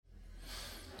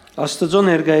Աստծո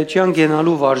ներկայության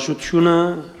գենալու վարժությունը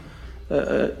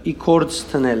իքորձ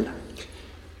տնել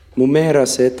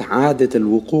ممارسة عادة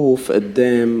الوقوف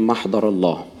قدام محضر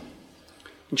الله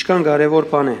ինչքան կարևոր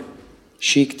բան է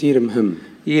شيء كتير مهم.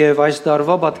 եւ այս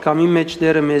դարվա պատկամի մեջ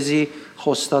դերը մեզի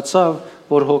խոստացավ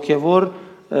որ հոգեվոր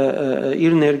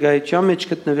իր ներկայության մեջ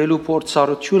գտնվելու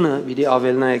փորձառությունը պիտի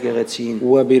ավելնա եկեղեցին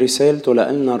وبرسالته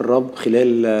لنا الرب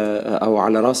خلال أو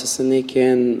على رأس السنة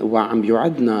كان وعم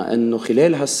بيوعدنا أنه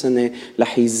خلال هالسنة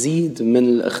رح يزيد من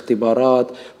الاختبارات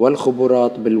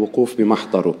والخبرات بالوقوف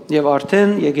بمحضره. եւ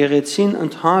արդեն եկեղեցին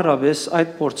ընդհանրապես այդ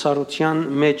փորձառության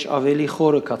մեջ ավելի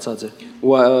խորը կացած է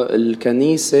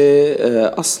والكنيسة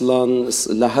أصلا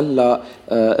لهلا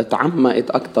تعمقت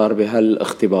أكثر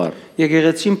بهالاختبار.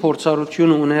 եկեղեցին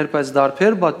փորձառություն ուներ բայց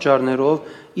դարբեր պատճառներով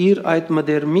իր այդ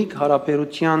մդերմիկ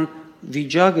հարաբերության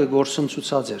վիճակը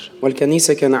գործընծուցած էր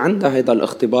والكنيسة كان عندها هذا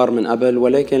الاختبار من قبل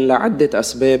ولكن لعدة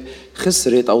أسباب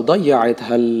خسرت أو ضيعت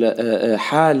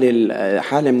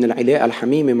حالة من العلاقة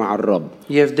الحميمة مع الرب.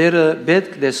 եւ դերը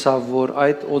պետք դեսավ որ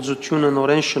այդ օծությունը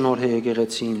նորեն շնորհե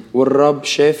եկեղեցին والرب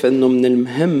شاف إنه من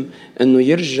المهم إنه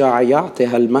يرجع يعطي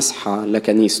هالمسحة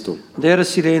لكنيسته. դերը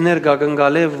սիրեներ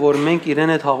գագնգալև որ մենք իրեն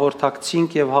հետ հաղորդակցինք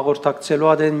եւ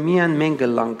հաղորդակցելու ադեն միան մենք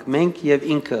գլանք մենք եւ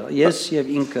ինքը ես եւ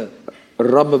ինքը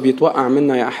الرب بيتوقع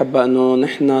منا يا أحبة أنه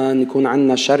نحن نكون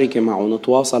عنا شركة معه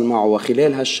نتواصل معه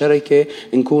وخلال هالشركة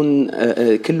نكون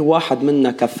كل واحد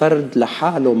منا كفرد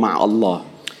لحاله مع الله.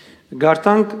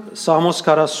 Գարտանք Սամոս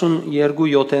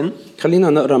 42:7-ն خلينا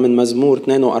نقرأ من مزمور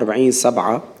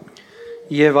 42:7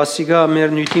 եւ ասիգա մեր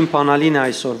նույնին բանալին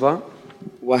այսօրվա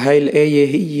وهي الآية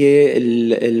هي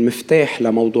المفتاح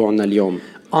لموضوعنا اليوم.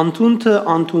 Անտունտը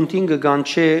անտունտին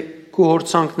գանչե քու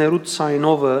հորցանքներուց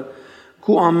ցայնովը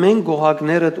քու ամեն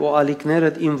գոհակներդ ու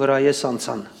ալիքներդ ին վրա ես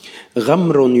անցան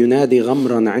غمر ينادي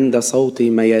غمرا عند صوت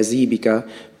ميازيبك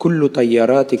كل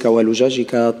طياراتك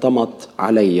ولجاجك طمت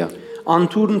علي.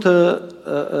 Անտունտը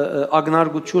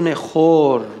ագնարգություն է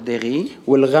խոր դեղի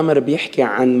والغمر بيحكي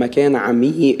عن مكان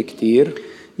عميق كتير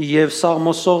եւ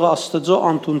Սամոսողը Աստծո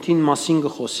անտունտին մասին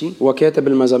գխոսի وكاتب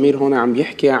المزامير هون عم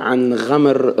بيحكي عن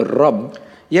غمر الرب.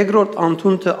 Երկրորդ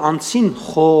անտունտը անցին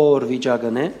խոր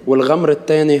վիճակն է والغمر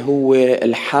الثاني هو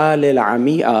الحالة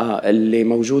العميقة اللي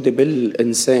موجودة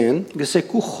بالإنسان.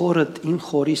 գսեկու խորդ ին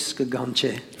խորիս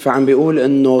կգանչե فعم بيقول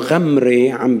إنه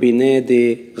غمري عم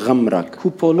بينادي غمرك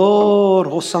քու բոլոր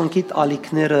հոսանքիդ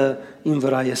ալիքները ին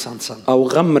վրա ես անցան أو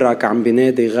غمرك عم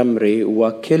بينادي غمري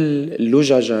وكل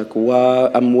لججك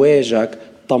وأمواجك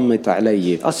طمت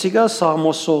علي. Ասիգա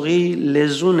Սամոսողի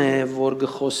լեզուն է որ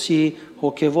գխոսի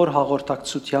հոգևոր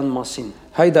հաղորդակցության մասին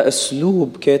هيدا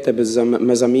أسلوب كاتب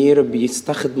المزامير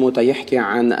بيستخدمه تيحكي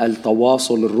عن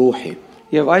التواصل الروحي.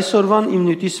 Եվ այսօրվան իմ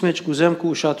նյութիս մեջ կուզեմ քու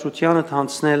ուշադրությանդ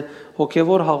հանցնել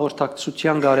հոգևոր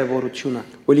հաղորդակցության կարևորությունը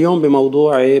واليوم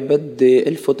بموضوعي بدي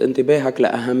ألفت انتباهك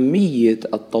لأهمية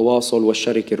التواصل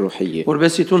والشركة الروحية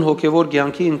որովհետեւ դու հոգևոր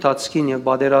կյանքի ընթացքին եւ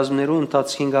բادرազմներու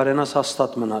ընթացքին կարենաս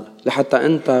հաստատ մնալ لحتى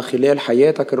أنت خلال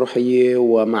حياتك الروحية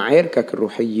ومعاركك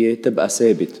الروحية تبقى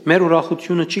ثابت. մեր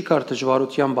ուրախությունը չի կար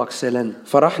դժվարության բացելեն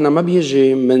فرحنا ما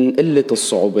بيجي من قلة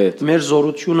الصعوبات մեր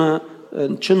զորությունը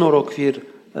չնորոգվիր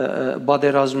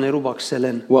բادرազմներու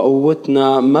բացելեն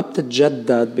وقوتنا ما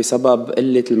بتتجدد بسبب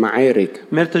قلة المعارك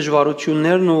մեր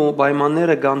դժվարություններն ու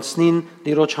պայմանները գանցնին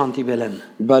դիրոջ հանդիպելեն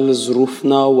بل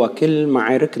ظروفنا وكل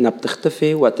معاركنا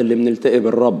بتختفي وقت اللي بنلتقي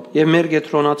بالرب. եւ մեր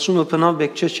գետրոնացումը բնավ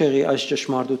բեք չեղի այս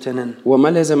ճշմարտութենեն وما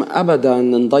لازم أبدا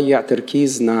نضيع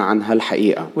تركيزنا عن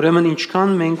هالحقيقة. ուրեմն ինչքան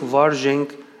մենք վարժենք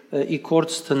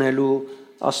իքորձ տնելու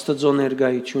Աստծո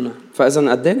ներկայությունը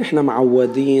فإذا قد ايه نحن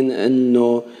معودين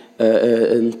إنه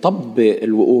نطبق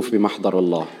الوقوف بمحضر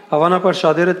الله. Հավանաբար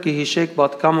շատերդ կհիշեք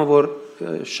պատկամը որ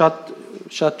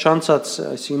շատ չանցած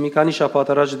այսինքն մի քանի շաբաթ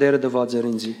առաջ դերը դված էր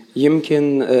ինձի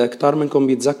يمكن كتار منكم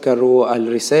بيتذكروا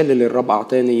الرسالة اللي الرب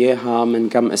أعطاني إياها من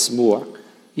كم أسبوع.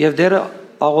 եւ դերը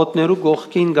աղոտներու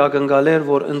գողքին գագնգալեր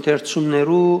որ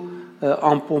ընթերցումներու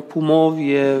ամփոփումով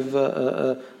եւ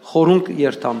խորունկ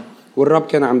երթամ والرب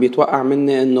كان عم بيتوقع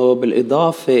مني إنه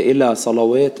بالإضافة إلى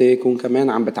صلواتي كون كمان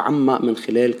عم بتعمق من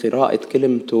خلال قراءة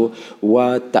كلمته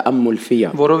والتأمل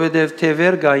فيها. որովհետեւ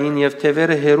թևեր գային եւ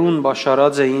թևերը հերուն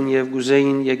բաշարած էին եւ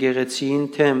գուզեին եկեղեցին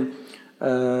թեմ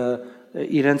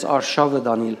իրենց արշավը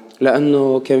դանիլ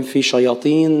لأنه كان في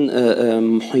شياطين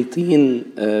محيطين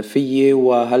فيي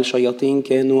وهالشياطين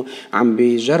كانوا عم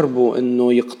بيجربوا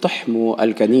إنه يقتحموا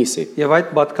الكنيسة. եւ այդ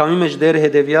պատկամի մեջ դեր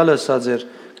հետեւյալը ասած էր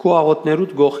քո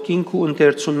աղոթներուդ գողքին քու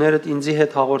ընթերցումներդ ինձի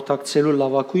հետ հաղորդակցելու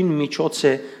լավագույն միջոց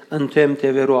է ընդեմ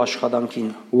տևերու աշխատանքին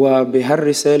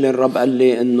وبهالرسالة الرب قال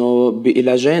لي إنه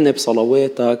إلى جانب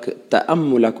صلواتك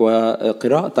تأملك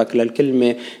وقراءتك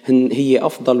للكلمة هي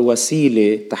أفضل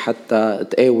وسيلة حتى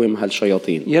تقاوم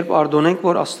هالشياطين. Երբ արդոնենք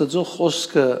որ Աստծո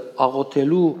խոսքը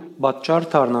աղոթելու պատճառ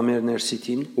դառնա մեր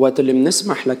ներսիտին وقت اللي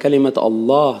بنسمح لكلمة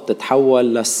الله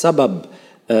تتحول لسبب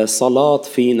صلاة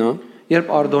فينا Երբ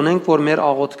արդոնենք որ մեր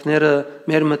աղոթքները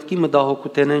մեր մտքի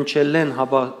մտահոգութենեն չելեն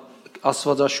հաբա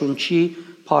Աստվածաշունչի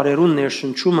باريرون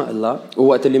نرشنشوما الله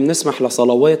وقت اللي بنسمح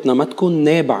لصلواتنا ما تكون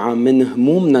نابعة من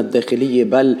همومنا الداخلية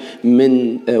بل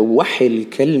من وحي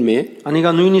الكلمة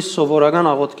أنيقا نويني سوفوراغان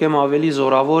أغوت كيما أولي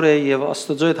زورافوري يو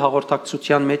أستجويت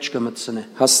هاغورتاكتسوتيان ميتش كمتسنة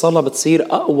هالصلاة بتصير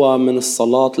أقوى من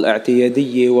الصلاة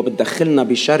الاعتيادية وبتدخلنا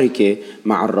بشركة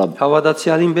مع الرب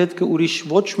هواداتيالين بيتك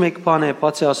أوريش ووش ميك باني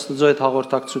باتي أستجويت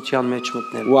هاغورتاكتسوتيان ميتش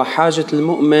متنل وحاجة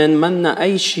المؤمن منا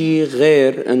أي شيء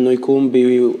غير أنه يكون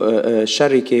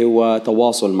بشركة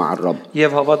وتواصل مع الرب.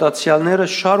 Եվ հավատացյալները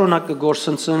շարունակ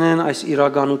կգործընծնեն այս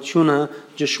իրականությունը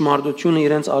ճշմարտությունը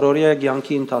իրենց առօրյա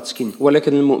կյանքի ընթացքին.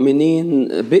 ولكن المؤمنين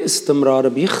باستمرار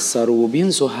بيخسروا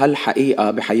وبينسوا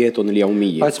هالحقيقة بحياتهم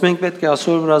اليومية. Բայց մենք պետք է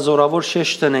այսօր վրա զորավոր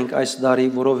շեշտ տնենք այս դարի,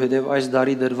 որովհետև այս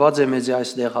դարի դրված է մեզ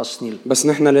այստեղ հասնել. بس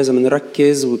نحن لازم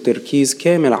نركز وتركيز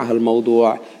كامل على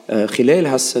هالموضوع خلال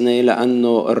هالسنة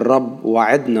لأنه الرب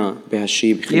وعدنا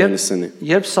بهالشيء بخلال السنة.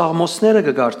 Երբ սաղմոսները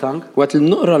կգարտանք, وقت اللي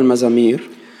بنقرا المزامير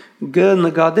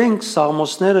կնկատենք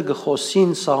սաղմոսները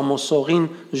գխոսին սաղմոսողին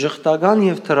ժխտական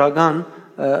եւ թրական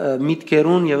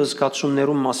ميتكيرون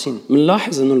يفزكاتشونيرون ماسين.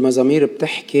 منلاحظ إنه المزامير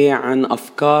بتحكي عن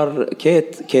أفكار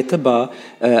كاتبة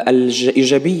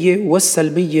الإيجابية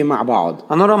والسلبية مع بعض.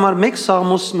 أنا رامر ميك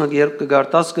ساموس مغير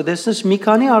كغارتاس كدسنس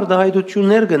ميكاني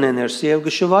أردهايدوتشونير غنينرس يف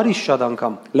غشواري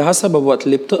شادانكام. لهالسبب وقت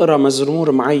اللي بتقرا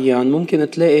مزمور معين ممكن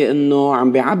تلاقي إنه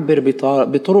عم بيعبر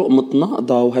بطرق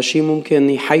متناقضة وهالشي ممكن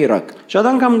يحيرك.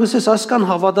 شادانكام غسس أسكان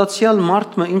هافاداتسيال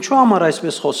مارتما إنشو أمر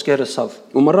أسبس خوسكيرساف.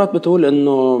 ومرات بتقول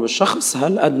إنه شخص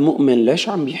هالقد مؤمن ليش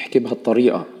عم بيحكي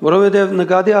بهالطريقة؟ որովհետև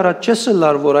նկատի առած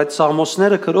չեսլար որ այդ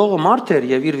սաղմոսները քրողը մարդ էր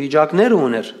եւ իր վիճակները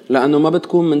ուներ. لأنه ما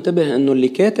بتكون منتبه إنه اللي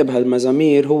كاتب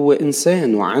هالمزامير هو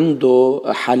إنسان وعنده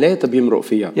حالات بيمرق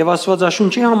فيها. Եվ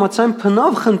Աստվածաշունչի համաձայն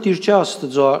փնավ խնդիր չի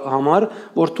Աստծո համար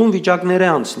որ դու վիճակները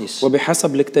անցնես.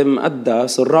 وبحسب الكتاب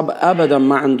المقدس الرب أبدا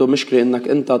ما عنده مشكلة إنك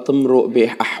أنت تمرق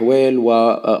بأحوال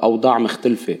وأوضاع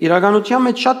مختلفة. Իրականության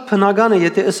մեջ շատ փնական է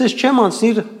եթե ասես չեմ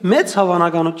անցնիր մեծ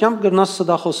հավանականությամբ կգնաս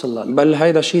սդախոս լալ. بل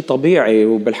هيدا شيء طبيعي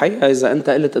وبالحقيقة إذا أنت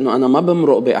قلت إنه أنا ما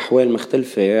بمرق بأحوال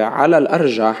مختلفة على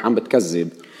الأرجح عم بتكذب.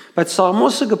 Բայց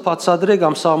սաղմոսը կբացատրե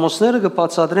կամ սաղմոսները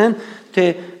կբացատրեն թե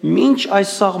ինչ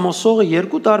այս սաղմոսողը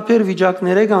երկու տարբեր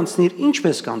վիճակներ է կանցնիր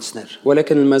ինչպես կանցներ.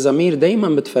 ولكن المزامير دايما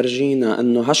بتفرجينا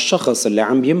إنه هالشخص اللي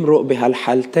عم بيمرق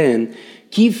بهالحالتين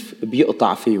كيف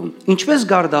بيقطع فيهم. Ինչպես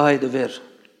գարդահայտվեր.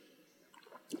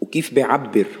 وكيف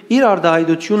بيعبر. Իր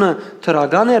արդահայտությունը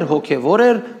թրական էր, հոգևոր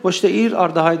էր, ոչ թե իր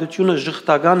արդահայտությունը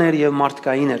ժխտական էր եւ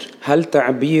մարդկային էր. هل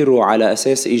تعبيره على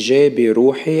أساس إيجابي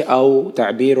روحي أو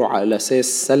تعبيره على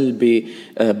أساس سلبي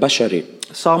بشري؟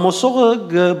 Սամոսողը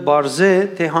գբարձե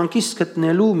թե հանկիստ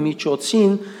գտնելու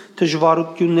միջոցին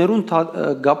դժվարություններուն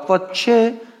գապված չէ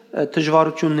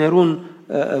դժվարություններուն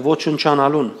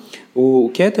ոչնչանալուն.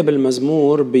 وكاتب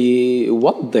المزمور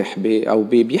بيوضح أو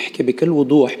بيحكي بكل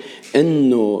وضوح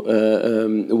إنه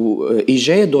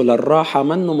إيجاده للراحة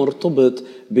منه مرتبط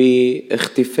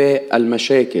باختفاء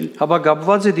المشاكل Հաբա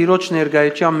գապված է դիրոջ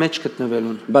ներգայության մեջ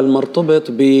գտնվելուն. بل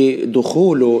مرتبط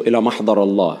بدخوله إلى محضر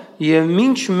الله. Եվ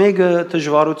ինչ մեկը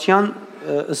դժվարության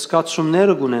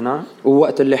սկացումները գունենա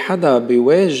ووقت اللي حدا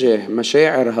بيواجه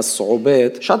مشاعر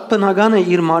هالصعوبات շատ բնական է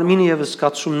իր մարմինը եւ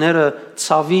սկացումները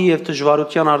ցավի եւ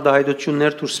դժվարության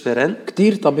արդահայտություններ դուրս բերեն.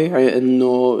 كتير طبيعي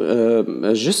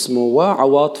إنه جسمه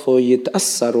وعواطفه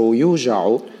يتأثروا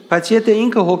ويوجعوا. Բայց եթե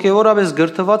ինքը հոգեորապես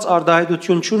գրթված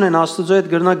արդահայտություն չունեն Աստծո հետ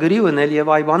գրնա գրի վնել եւ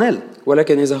այբանել.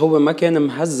 ولكن إذا هو ما كان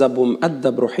مهذب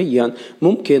ومؤدب روحيا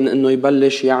ممكن إنه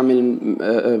يبلش يعمل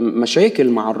مشاكل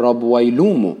مع الرب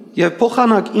ويلومه. Եվ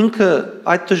փոխանակ ինքը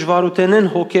այդ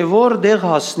դժվարութենեն հոգևոր դեղ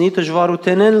հասնի,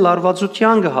 դժվարութենեն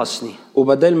լարվածության կհասնի.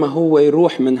 وبدل ما هو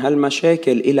يروح من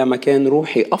هالمشاكل إلى مكان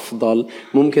روحي أفضل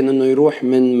ممكن إنه يروح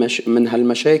من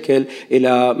هالمشاكل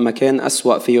إلى مكان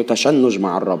أسوأ فيه تشنج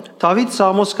مع الرب. Դավիթ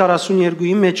Սամոս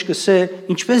 42-ի մեջ կսե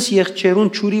ինչպես եղջերուն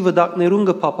ճուրի վդակներուն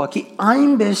կփապակի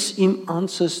այնպես իմ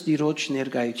անձս դիրոջ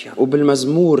ներգայության.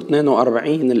 وبالمزمور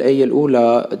 42 الآية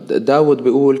الأولى داود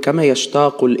بيقول كما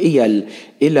يشتاق الإيل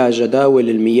إلى جداول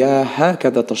المياه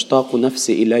هكذا تشتاق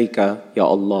نفسي إليك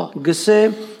يا الله.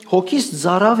 Գսե հոգիս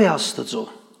ծարավ է Աստծո.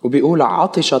 وبيقول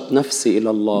عطشت نفسي إلى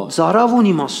الله. Զարավ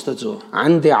ունիմ Աստծո։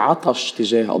 عندي عطش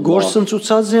تجاه الله.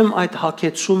 Գործընծուցած եմ այդ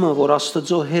հակեցումը, որ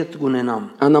Աստծո հետ գունենամ։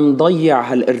 أنا مضيع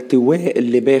هالارتواء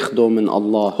اللي باخده من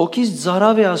الله. Հոգիս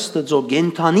զարավ է Աստծո,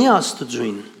 գենթանի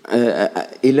Աստծուին։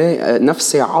 إلى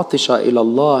نفسي عاطشة إلى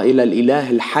الله، إلى الإله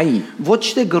الحي،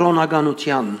 Ոչ թե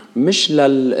գրոնականության, مش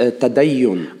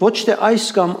للتدين ոչ թե այս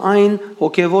կամ այն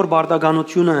հոգևոր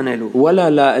բարդականությունը անելու։ ولا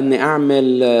لأني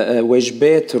أعمل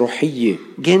واجبات روحية.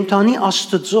 Գենթանի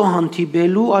Աստծո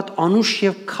հանդիպելու այդ անուշ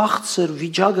եւ քաղցր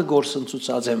վիճակը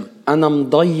գործընծուցած եմ։ أنا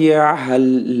مضيع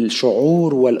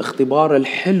هالشعور والاختبار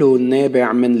الحلو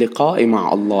النابع من لقائي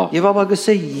مع الله. Եվ ապա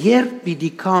գսե երբ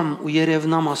պիտի կամ ու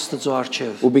երևնամ Աստծո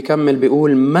առջև։ وبكمل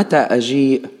بيقول متى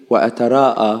أجيء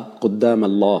وأتراءى قدام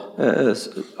الله.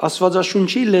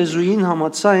 Աստվածաշունչի լեզուին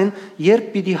համաձայն երբ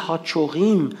պիտի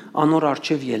հաճողիմ անոր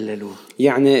առջև ելնելու։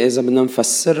 يعني إذا بدنا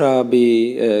نفسرها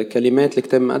بكلمات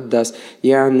الكتاب المقدس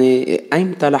يعني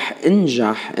أيمتى رح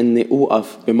أنجح إني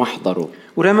أوقف بمحضره.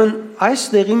 Ուրեմն այս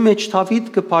դեղի մեջ Դավիթ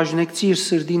կբաժնեկցի իր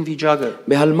սրդին վիճակը։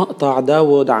 بهالمقطع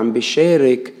داود عم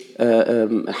بيشارك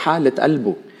حالة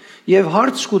قلبه. Եվ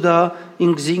հարց կուտա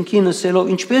ինքզինքին ասելով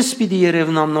ինչպես պիտի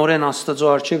երևնամ նորեն Աստծո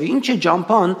առջև, ինչ է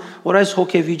ջամփան, որ այս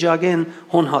հոգեվիճակեն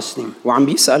հոն հասնիմ։ وعم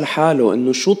بيسأل حاله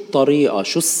إنه شو الطريقة،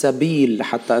 شو السبيل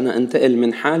لحتى أنا أنتقل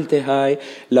من حالتي هاي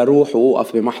لروح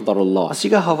وأوقف بمحضر الله.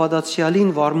 Ասիկա հավատացյալին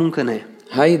վարմունքն է։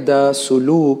 هيدا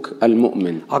سلوك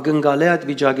المؤمن. Ագնկալի այդ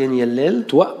վիճակեն ելնել,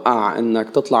 توقع إنك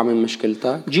تطلع من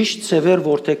مشكلتك ճիշտ ծևեր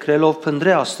որտեքրելով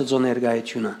փնդրե Աստծո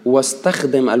ներկայությունը։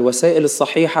 واستخدم الوسائل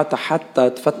الصحيحة حتى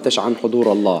تفتش عن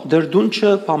حضور الله.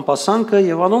 Դրդունչը, փամփասանքը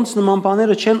եւ անոնց նման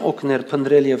բաները չեն օգներ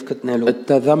փնդրել եւ գտնելու։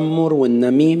 التذمر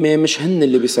والنميمة مش هن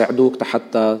اللي بيساعدوك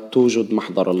حتى توجد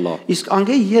محضر الله. Իսկ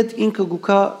անգե իդ ինքը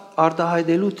գուկա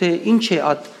արդահայտելու թե ինչ է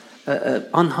այդ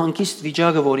անհանգիստ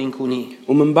վիճակը որ ինք ունի։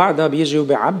 ومن بعدها بيجي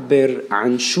وبيعبر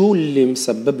عن شو اللي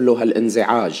مسبب له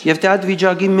هالانزعاج. Եվ թե այդ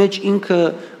վիճակի մեջ ինքը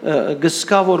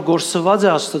գսկա որ գործված է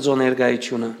Աստծո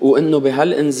ներկայությունը։ وانه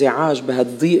بهالانزعاج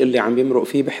بهالضيق اللي عم يمرق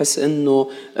فيه بحس انه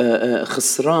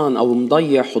خسران او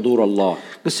مضيع حضور الله.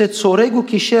 Գսե ծորեգ ու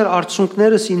քիշեր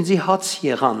արցունքներս ինձի հաց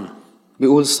եղան։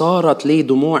 بيقول صارت لي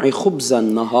دموعي خبزا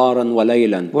نهارا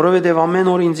وليلا. Որովհետև ամեն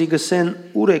օր ինձի գսեն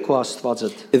ուր է քո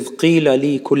Աստվածդ։ إذ قيل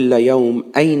لي كل يوم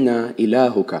أين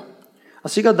إلهك.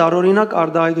 Ասիկա դարօրինակ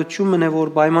արդահայտություն մնե որ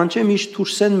պայման չէ միշտ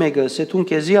թուրսեն մեկը, սեթուն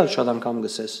քեզիալ շատ անգամ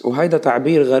գսես։ وهيدا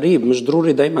تعبير غريب، مش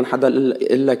ضروري دايما حدا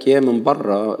يقول لك اياه من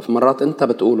برا، مرات انت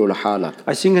بتقوله لحالك.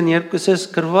 Այսինքն երբ գսես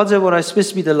կրված է որ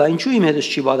այսպես մի դլա, ինչու իմ հետս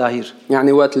չի բադահիր։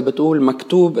 يعني وقت اللي بتقول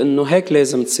مكتوب انه هيك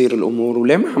لازم تصير الامور،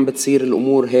 وليه ما عم بتصير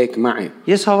الامور هيك معي؟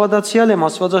 Ես հավատացյալ եմ,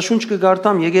 Աստվածաշունչ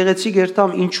կգարտամ, եկեղեցի գերտամ,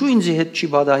 ինչու ինձի հետ չի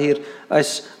բադահիր այս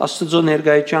Աստծո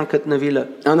ներկայության գտնվելը։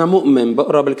 انا مؤمن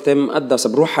بقرا بالكتاب المقدس،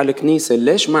 بروح على الكنيسه،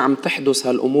 ليش ما عم تحدث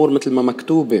هالامور مثل ما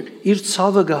مكتوبه؟ Իր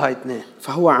ցավը գահիտնե։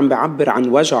 فهو عم بيعبر عن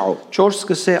وجعه. 4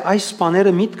 կսե այս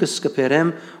բաները միտքս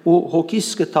կփերեմ ու հոգիս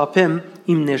կտապեմ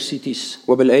իմ ներսիտիս։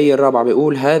 وبالايه الرابعه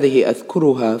بيقول هذه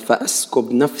اذكرها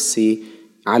فاسكب نفسي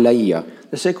علي.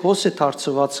 Տեսեք հոս է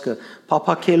դարձվածքը,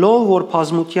 փափակելով որ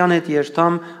բազմության հետ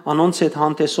երթամ, անոնց հետ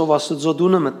հանդեսով Աստծո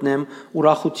դունը մտնեմ,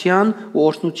 ուրախության ու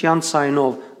օրհնության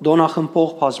ցայնով, դոնախմբող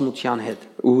բազմության հետ։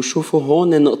 وشوفوا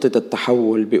هون نقطة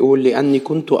التحول، بيقول لأني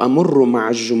كنت أمر مع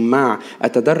الجماع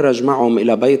أتدرج معهم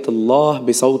إلى بيت الله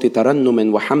بصوت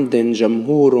ترنم وحمد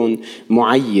جمهور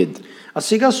معيد.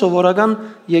 Ասիկա սովորական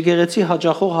եկեղեցի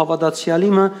հաջախող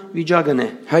հավատացյալիմը վիճակն է։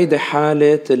 هيدي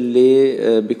حالة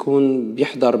اللي بيكون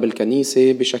بيحضر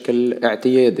بالكنيسة بشكل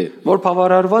اعتيادي، Որ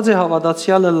բավարարված է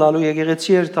հավատացյալը լալու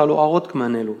եկեղեցի էր տալու աղոթք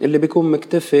մնելու։ اللي بيكون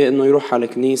مكتفي إنه يروح على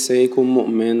الكنيسة يكون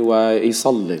مؤمن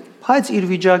ويصلي، Բայց իր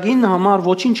վիճակին համար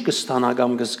ոչինչ կստանա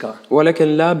կամ կզգա։ ولكن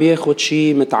لا بياخد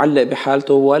شيء متعلق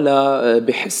بحالته ولا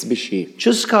بحس بشيء.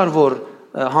 Չզգար որ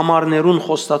համարներուն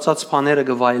խոստացած բաները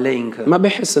գվայլե ինքը։ ما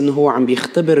بحس إنه هو عم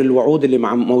بيختبر الوعود اللي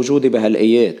موجودة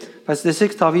بهالآيات. Բայց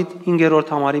տեսեք Դավիթ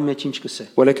 5-րդ համարի մեջ ինչ կսե։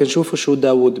 ولكن شوفوا شو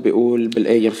داود بيقول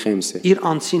بالآية الخامسة، Իր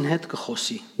անձին հետ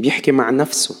կխոսի։ بيحكي مع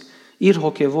نفسه. Իր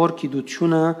հոգևոր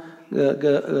գիտությունը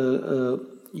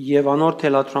եւ անոր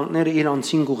թելատրանքները իր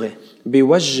անձին գուղե։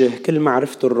 بيوجه كل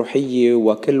معرفته الروحية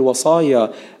وكل وصايا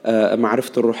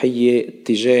معرفته الروحية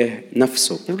تجاه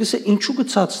نفسه. Եվ գսե ինչու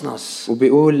գծածնաս։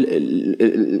 وبيقول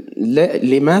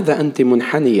لماذا أنت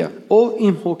منحنية؟ Ով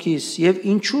իմ հոգիս եւ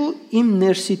ինչու իմ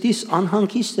ներսիտիս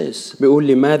անհանգիստ ես։ بيقول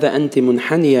لماذا أنت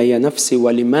منحنية يا نفسي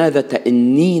ولماذا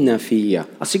تأنين في؟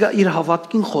 Ասիկա իր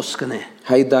հավատքին խոսքն է։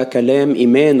 هيدا كلام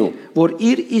إيمانه Որ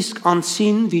իր իսկ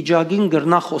անձին վիճակին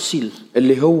գրնա խոսիլ։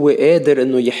 اللي هو قادر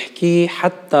إنه يحكيه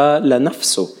حتى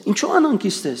لنفسه. Ինչու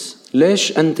անհանգիստ ես։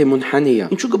 ليش أنت منحنية؟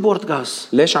 Ինչու կբորդ գաս։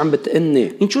 ليش عم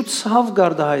بتقني؟ Ինչու ցավ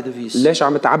գարդահայտվիս։ ليش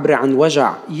عم تعبري عن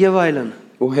وجع؟ Եվ այլն։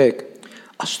 وهيك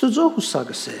Աստծո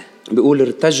հուսագսե։ بيقول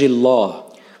ارتجي الله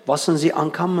Վասնզի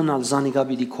անգամ մնալ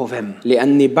զանիգաբիդի քովեմ։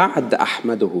 لأني بعد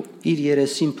أحمده Իր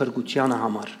երեսին փրկությանը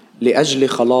համար։ لأجل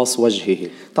خلاص وجهه.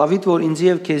 Դավիթ, որ ինձ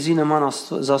եւ քեզի նման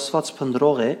Աստված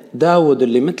փնդրող է, داود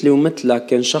اللي مثلي ومثلك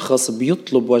كان شخص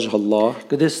بيطلب وجه الله.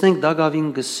 կդեսնենք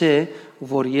Դագավին գսե,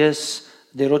 որ ես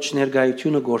դերոջ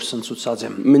ներգայությունը գործընծուցած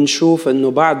եմ։ منشوف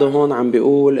انه بعده هون عم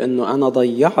بيقول انه انا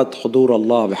ضيعت حضور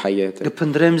الله بحياتي.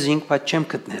 Կփնդրեմ զինք, բայց չեմ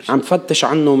գտներ։ عم فتش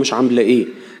عنه ومش عم لاقيه.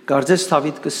 Կարծես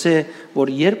Դավիթ գսե, որ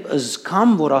երբ զգամ,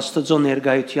 որ Աստծո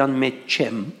ներգայության մեջ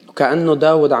չեմ, كأنه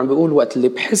داود عم بيقول وقت اللي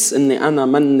بحس اني انا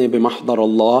مني بمحضر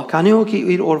الله. քանի հոգի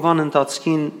իր օրվան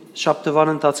ընթացքին, շաբթվան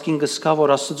ընթացքին գսկա,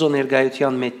 որ Աստծո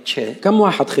ներգայության մեջ չէ։ كم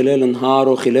واحد خلال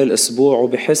نهاره خلال اسبوعه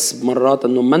بحس بمرات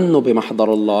انه منه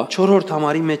بمحضر الله. 4-րդ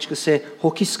համարի մեջ գսե,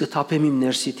 հոգիս կթափեմ իմ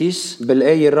ներսիտիս,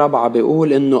 بالآية الرابعة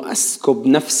بيقول انه اسكب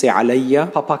نفسي علي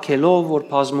փափակելով, որ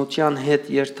բազմության հետ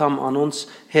երթամ անոնց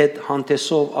հետ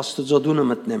հանդեսով Աստծո դունը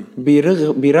մտնեմ։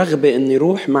 برغبة اني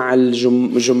روح مع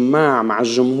الجماع مع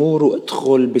الجمهور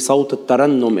وادخل بصوت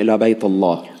الترنم الى بيت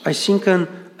الله. Այսինքն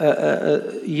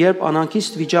երբ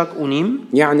անանկիստ վիճակ ունիմ,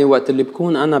 يعني وقت اللي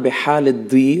بكون انا بحالة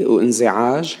ضيق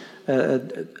وانزعاج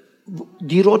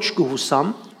դիրոջ կհուսամ,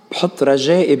 بحط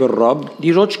رجائي بالرب،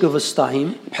 դիրոջ կվստահիմ,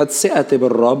 بحط ثقتي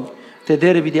بالرب թե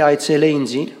դերը պիտի այցելե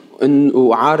ինձի,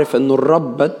 وعارف انه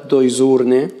الرب بده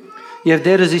يزورني եւ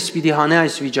դերս իս պիտի հանե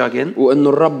այս վիճակեն, وانه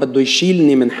الرب بده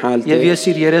يشيلني من եւ حالتي ես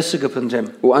իր երեսը կփնտրեմ։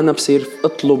 وانا بصير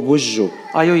اطلب وجهه.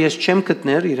 Այո, ես չեմ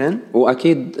գտներ իրեն,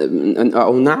 واكيد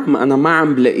او نعم انا ما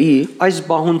عم بلاقيه այս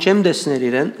բահուն չեմ տեսներ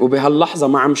իրեն, وبهاللحظة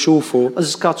ما عم شوفه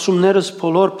զգացումներս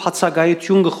բոլոր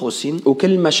փածագայություն կխոսին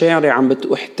وكل مشاعري عم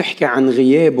بتروح تحكي عن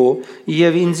غيابه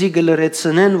եւ ինձի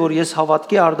գլրեցնեն, որ ես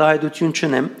հավատքի արդահայտություն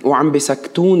չնեմ։ وعم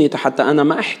بسكتوني حتى انا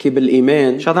ما احكي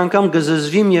بالايمان. Շատ անգամ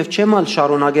գզզվիմ եւ չեմ ալ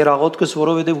շարունակեր աղոթքս,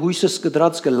 որովհետեւ հույսս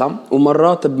կդրած կլամ։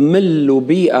 ومرات بمل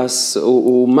وبيأس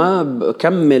وما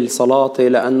بكمل صلاتي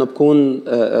لأنه بكون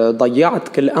ضيعت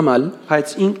كل أمل.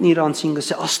 Բայց ինքն իր անձին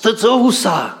գսե Աստծո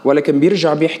հուսա։ ولكن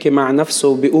بيرجع بيحكي مع نفسه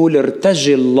وبيقول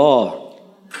ارتجي الله.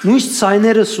 Նույն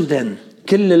ցայները սուդեն։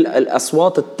 كل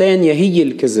الأصوات الثانية هي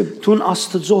الكذب. Տուն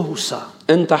Աստծո հուսա։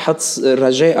 أنت حط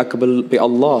رجائك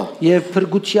بالله Եվ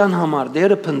փրկության համար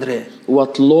դերը փնդրե։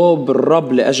 واطلب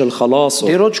الرب لأجل خلاصه.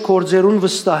 Դերոջ կորձերուն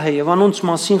վստահե եւ անոնց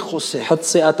մասին խոսե։ حط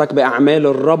ثقتك بأعمال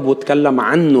الرب وتكلم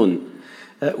عنهم.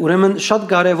 Ուրեմն շատ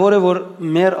կարևոր է, որ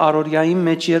մեր առօրյայի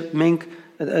մեջ երբ մենք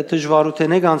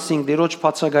դժվարութենենք անցնենք դերոջ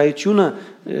բացակայությունը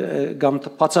կամ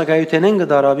բացակայութենենք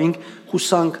դարավինք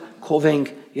հուսանք քովենք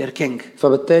երկենք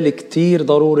فبالتالي كتير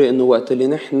ضروري انه وقت اللي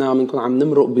نحن بنكون عم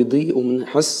نمرق بضيق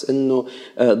وبنحس انه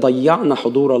ضيعنا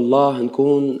حضور الله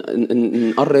نكون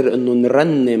نقرر انه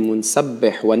نرنم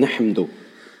ونسبح ونحمده.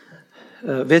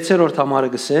 6-րդ համարը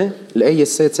գսե الآية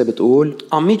السادسة بتقول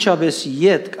ամիջապես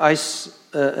յետք այս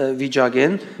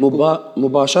վիճակեն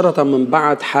مباشرة من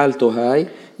بعد حالته هاي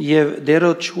եւ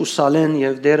դերոջ հուսալեն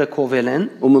եւ դերը քովելեն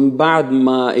ومن بعد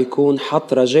ما يكون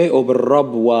حط رجائه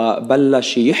بالرب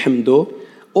وبلش يحمده.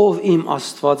 ով իմ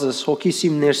Աստվածս հոգիս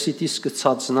իմ ներսիտիս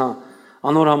կցածնա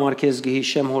անոր համար քեզ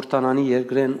գհիշեմ հորտանանի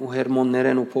երկրեն ու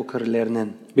հերմոններեն ու փոքր լեռնեն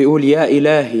بيقول يا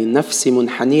إلهي نفسي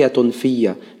منحنية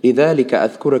في لذلك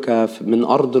أذكرك من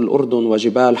أرض الأردن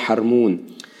وجبال حرمون.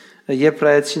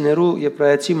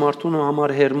 Եբրայեցի մարդունը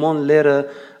համար հերմոն լերը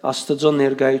Աստծո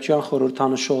ներգայության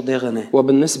խորհրդանշող դեղն է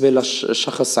وبالنسبة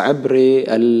للشخص عبري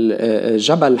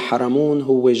الجبل حرمون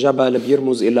هو جبل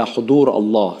بيرمز إلى حضور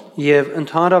الله. Եվ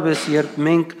ընդհանրապես երբ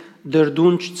մենք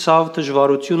դրդունջ ցավ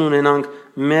դժվարություն ունենանք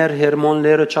մեր հերմոն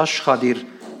լերը չաշխատիր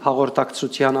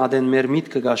հաղորդակցության ադեն մեր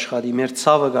միտքը գաշխատի մեր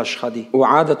ցավը գաշխատի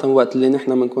وعادة وقت اللي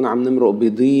نحن بنكون عم نمرق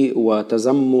بضيق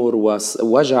وتذمر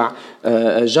ووجع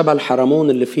جبل حرمون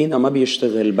اللي فينا ما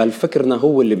بيشتغل بل فكرنا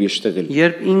هو اللي بيشتغل.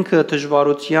 Երբ ինքը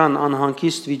դժվարության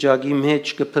անհանգիստ վիճակի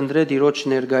մեջ կփնդրե դիրոջ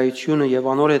ներգայությունը եւ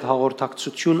անոր հետ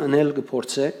հաղորդակցություն անել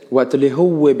կփորձե وقت اللي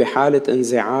هو بحالة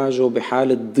انزعاجه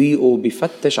بحالة ضيقه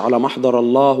بيفتش على محضر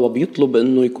الله وبيطلب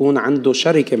انه يكون عنده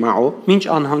شركة معه. Մինչ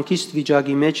անհանգիստ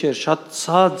վիճակի մեջ էր շատ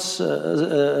ցած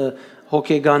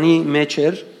հոգեգանի մեջ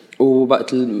էր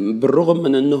وبقت بالرغم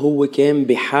من انه هو كان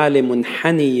بحالة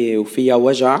منحنية وفيها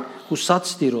وجع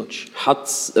հուսած Տիրոջ։ حط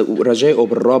رجائه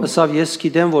بالرب Ասավ ես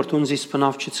գիտեմ, որ դու ինձ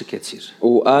բնավ չցկեցիր։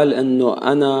 وقال انه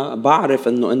انا بعرف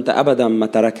انه انت ابدا ما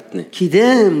تركتني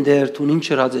Գիտեմ դեր դու ինչ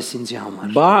հրած ես ինձ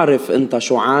համար։ بعرف انت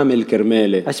شو عامل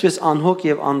كرمالي Այսպես անհոգ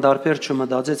եւ անդարբեր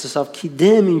չմտածեց, ասավ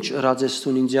գիտեմ ինչ հրած ես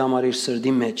դու ինձ համար իր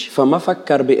սրդի մեջ։ فما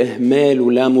فكر باهمال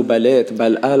ولا مبالاه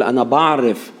بل قال انا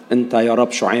بعرف انت يا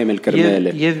رب شو عامل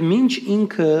كرمالي Եվ մինչ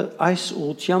ինքը այս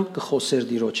ուղությամբ կխոսեր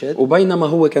Տիրոջ հետ, وبينما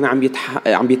هو كان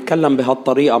عم بيتكلم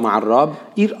بهالطريقه مع الرب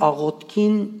իր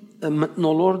աղոթքին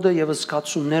մտնոլորտը եւ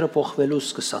զգացումները փոխվելու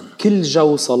սկսան։ كل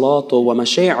جو صلاته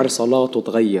ومشاعر صلاته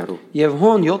تغيروا Եվ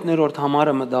հոն 7-րդ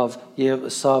համարը մտավ եւ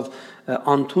ասավ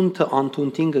անտունը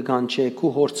անտունտին կգանչե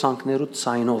քու հորցանքներու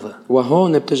ցայնովը։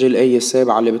 وهون بتجي الآية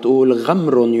السابعة اللي بتقول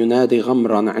غمر ينادي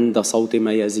غمرا عند صوت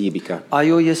ما يزيبك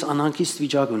Այո, ես անհանգիստ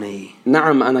վիճակ ունեի։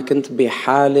 نعم أنا كنت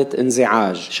بحالة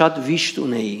انزعاج Շատ վիշտ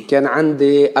ունեի։ كان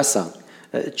عندي أسى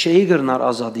Չէի գրնար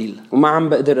ազատիլ։ وما عم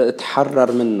بقدر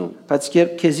أتحرر منه Բայց երբ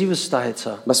քեզի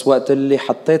վստահեցա, بس وقت اللي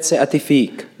حطيت ثقتي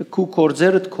فيك քու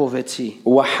կորձերդ կովեցի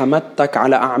وحمدتك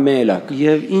على أعمالك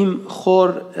եւ իմ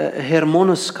խոր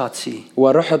հերմոնս կացի,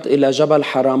 ورحت إلى جبل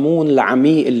حرامون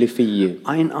العميق اللي فيي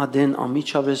այն ադեն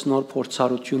ամիջավես նոր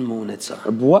փորձառություն մունեցա։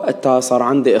 بوقتها صار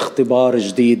عندي اختبار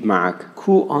جديد معك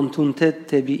Քու անտունտե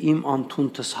դեպի իմ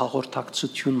անտունտս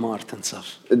հաղորդակցություն մարտնցավ։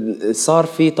 صار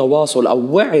في تواصل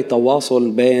أو وعي تواصل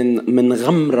بين من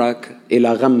غمرك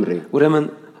إلى غمري Ուրեմն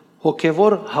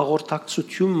հոգևոր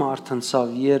հաղորդակցություն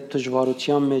մարտնցավ, երբ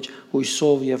դժվարության մեջ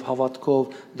հույսով եւ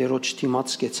հավատքով դերոջ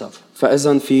դիմաց կեցավ։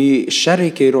 فإذا في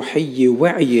شركة روحية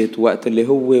وعيت وقت اللي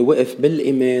هو وقف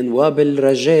بالإيمان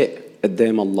وبالرجاء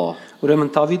قدام الله Ուրեմն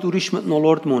Դավիթ ուրիշ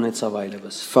մտնոլորտ մունեցավ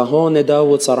այլևս։ فهون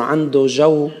داود صار عنده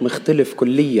جو مختلف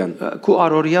كليا Քու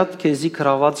արորիատ քեզի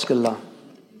գրաված կլա։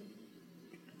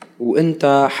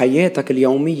 وانت حياتك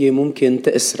اليومية ممكن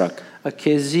تأسرك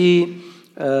Քեզի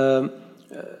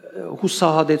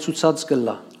հուսահատեցուցած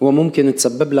կլա։ وممكن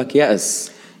تسبب لك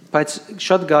يأس Բայց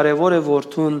շատ կարևոր է որ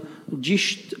դու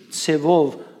ճիշտ ցևով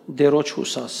դերոջ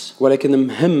հուսաս։ ولكن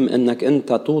مهم انك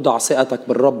انت توضع ثقتك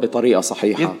بالرب بطريقة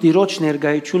صحيحة Եվ դիրոջ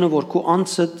ներգայությունը որ քու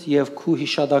անցդ եւ քու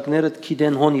հիշադակներդ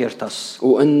գիտեն հոն երտաս։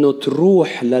 وانه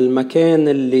تروح للمكان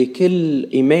اللي كل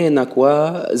ايمانك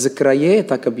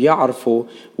وذكرياتك بيعرفوا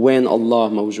وين الله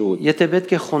موجود Եթե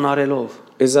պետք է խոնարելով,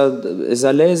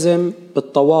 اذا لازم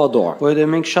بالتواضع որովհետեւ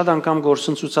մենք շատ անգամ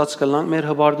գործընծուցած կլանք մեր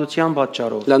հբարդության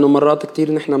պատճառով։ لانه مرات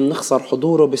كتير نحن بنخسر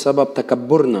حضوره بسبب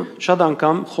تكبرنا Շատ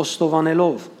անգամ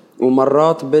խոստովանելով,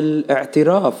 ومرات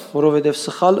بالاعتراف որովհետեւ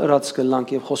սխալ ըրած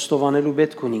կլանք եւ խոստովանելու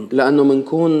պետք ունենք։ لانه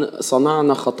منكون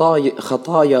صنعنا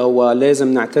خطايا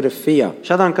ولازم نعترف فيها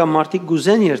Շատ անգամ մարդիկ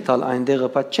գուզեն երթալ այնտեղը,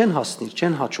 բայց չեն հասնիր,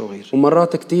 չեն հաջողիր։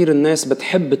 ومرات كتير الناس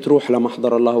بتحب تروح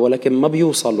لمحضر الله ولكن ما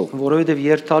بيوصلوا Որովհետեւ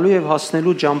երթալու եւ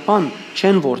հասնելու ջամփան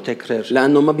չեն որթեքրեր։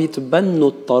 لانه ما بيتبنوا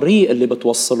الطريق اللي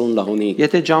بتوصلون لهونيك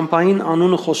Եթե ջամփային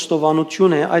անունը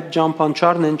խոստովանություն է, այդ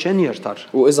ջամփանչարն են չեն երթար։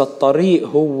 واذا الطريق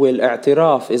هو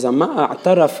الاعتراف اذا ما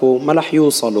اعترفوا ما رح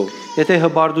يوصلوا Եթե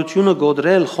հբարդությունը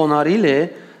գոդրել խոնարիլ է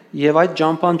եւ այդ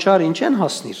ջամփանչար ինչ են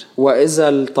հասնիր։ واذا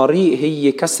الطريق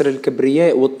هي كسر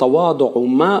الكبرياء والتواضع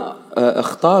وما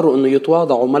اختاروا انه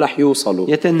يتواضعوا ما رح يوصلوا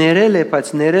Եթե ներել է,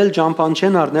 բայց ներել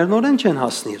ջամփանչեն առներ նորեն չեն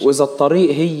հասնիր։ واذا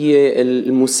الطريق هي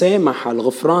المسامحه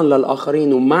الغفران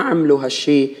للاخرين وما عملوا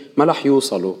هالشيء ما رح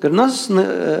يوصلوا Գրնաս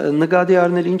նկատի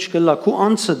առնել ինչ կլա, քու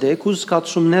անցը դե, քու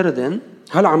զգացումները դեն,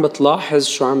 هل عم بتلاحظ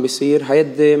شو عم بيصير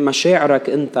هيدي مشاعرك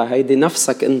انت هيدي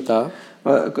نفسك انت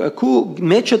քու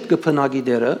մեջդ կփնագի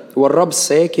դերը, والرب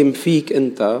ساكن فيك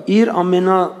انت իր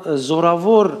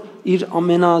ամենազորավոր, իր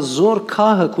ամենազոր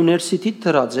քահը քու ներսիտի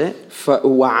դրած է,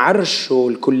 وعرشه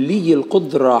الكلية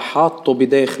القدرة حاطه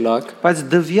بداخلك բայց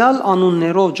դվյալ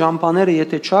անուններով ջամփաները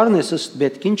եթե չառնես, ըստ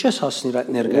պետքին չես հասնիր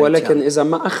այդ ولكن ներկայության։ إذا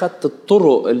ما أخذت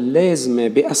الطرق اللازمة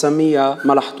بأساميها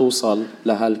ما رح توصل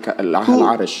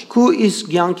لهالعرش Քու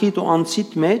իսկ ցանկիտ ու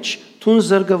անցիտ մեջ տուն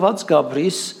զրկված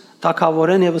գաբրիս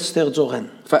թակավորեն եւ ստեղծողեն։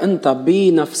 فأنت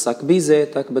بنفسك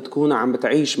بذاتك بتكون عم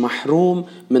بتعيش محروم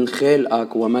من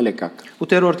خالقك وملكك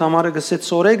Ուտերորդ համարը գսեց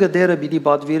սորեգը դերը պիտի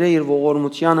բադվիրե իր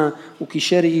ողորմությանը ու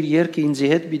քիշերը իր երկը ինձի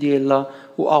հետ պիտի ելա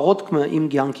ու աղոթքը իմ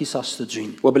ցանկիս Աստծուն։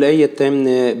 وبالآية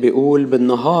الثامنة بيقول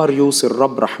بالنهار يوصي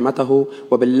الرب رحمته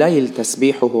وبالليل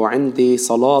تسبيحه عندي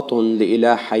صلاة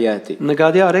لإله حياتي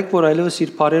Նկատի արեք որ այլևս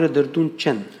իր բարերը դրդուն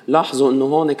չեն։ لاحظوا انه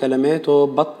هون كلماته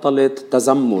بطلت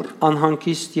تذمر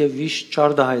Անհանգիստ եւ վիշտ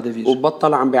չարդահայտվիր։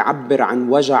 وبطل عم بيعبر عن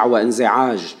وجع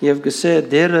وانزعاج Եվ գսե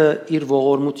դերը իր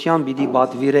ողորմության պիտի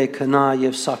բադվիրե քնա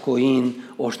եւ սակոին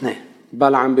օրնե։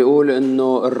 بل عم بيقول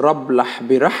انه الرب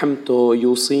برحمته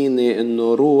يوصيني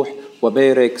انه روح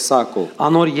وبارك ساكو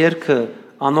Անոր երկը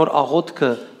անոր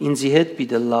աղոթքը ինձի հետ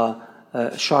պիտի լա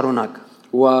շարունակ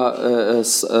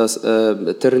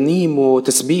وترنيمه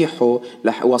وتسبيحه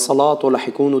وصلاته رح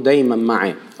يكونوا دايما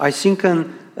معي. Այսինքն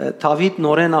Դավիթ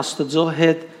նորեն Աստծո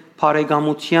հետ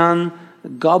բարեկամության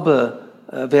գաբը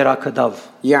վերակդավ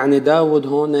يعني داود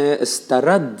هون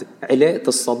استرد علاقة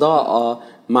الصداقة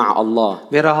مع الله.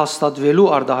 վերահաստատվելու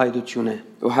արդահայտություն է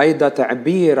وهيدا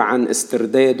تعبير عن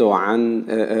استرداده عن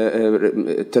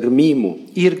ترميمه.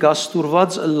 իր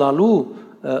գաստուրված լալու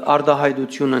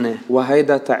արդահայտությունն է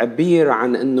وهيدا تعبير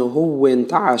عن انه هو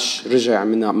انتعش رجع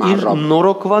مع իր الرب.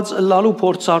 նորոգված լալու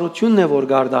փորձառությունն է որ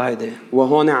գարդահայտ է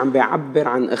وهون عم بيعبر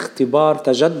عن اختبار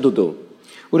تجدده.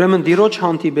 ուրեմն դիրոջ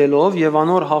հանդիպելով եւ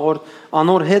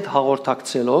անոր հետ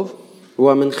հաղորդակցելով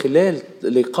ومن خلال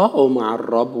لقائه مع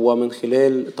الرب ومن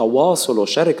خلال تواصله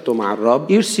وشركته مع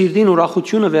الرب իր սիրտին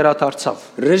ուրախությունը վերադարձավ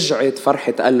رجعت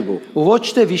فرحة قلبه. ու ոչ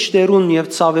թե վիշտերուն եւ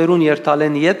ցավերուն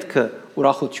երթալեն յետքը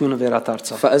ուրախությունը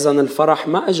վերադարձավ فإذا الفرح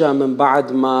ما اجى من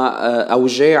بعد ما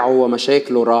اوجاعه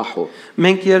ومشاكله راحوا.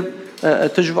 մենք երբ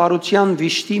դժվարության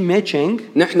վիշտի մեջ ենք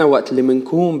نحن وقت اللي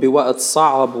منكون بوقت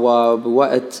صعب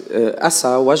وبوقت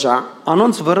أسى وجع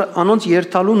անոնց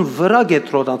երթալուն վրա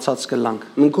գետրոնացած կլանք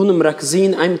منكون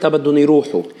مركزين أيمتى بدهم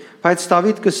يروحوا. բայց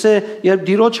Դավիթ կսե երբ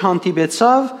դիրոջ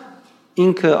հանդիպեցավ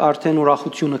ինքը արդեն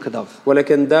ուրախությունը կդավ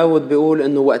ولكن داود بيقول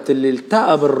إنه وقت اللي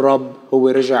التقى بالرب هو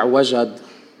رجع وجد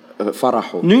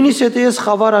فرحه. նույնիսկ եթե ես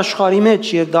խավար աշխարհի մեջ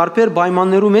եւ դարբեր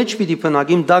պայմաններու մեջ պիտի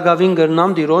բնակիմ դագավին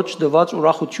գրնամ դիրոջ դված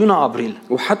ուրախությունը ապրիլ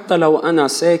وحتى لو أنا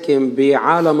ساكن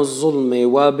بعالم الظلمة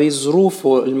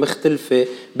وبظروفه المختلفة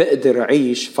بقدر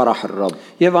أعيش فرح الرب.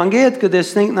 եւ անգետ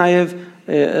կտեսնենք նաեւ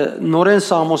նորեն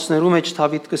սամոսներու մեջ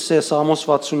Դավիթ կսե սամոս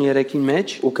 63-ին մեջ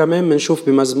وكمان منشوف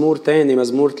بمزمور تاني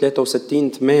مزمور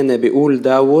 63:8 بيقول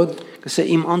داود կսե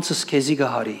իմ անձս քեզի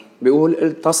գահարի بيقول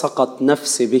التصقت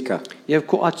نفسي بك եւ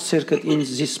քո աջ ցերկդ ինձ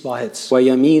զիս պահեց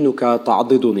ويمينك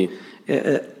تعضدني.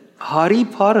 հարի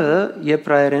փարը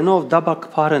եբրայերենով դաբակ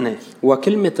փարն է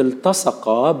وكلمة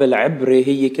التصق بالعبري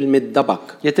هي كلمة دبك.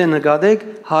 եթե նկատեք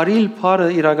հարիլ փարը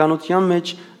իրականության մեջ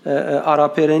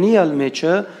արաբերենիալ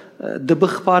մեջը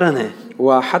դբխ փարն է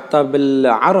وحتى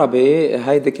بالعربي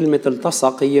هيدي كلمة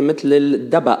التصق هي مثل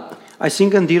الدبق.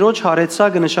 այսինքն դիրոջ հարեցա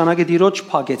կնշանակի դիրոջ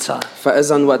փագեցա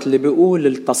فإذا وقت اللي بيقول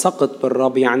التصقت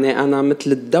بالرب يعني أنا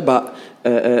مثل الدبق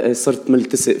صرت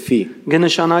ملتصق فيه.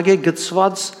 կնշանակի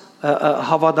գծված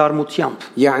հավատարմությամբ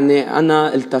يعني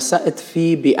أنا التصقت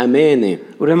فيه بأمانة.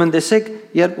 ուրեմն տեսեք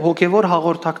երբ հոգևոր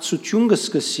հաղորդակցություն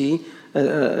կսկսի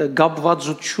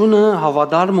գաբվածությունը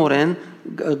հավատարմորեն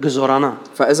գզորանա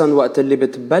فإذا وقت اللي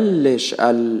بتبلش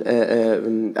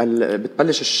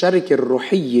بتبلش الشركة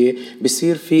الروحية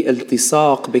بصير في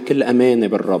التصاق بكل أمانة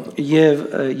بالرب. եւ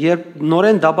երբ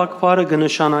նորեն դաբակ փարը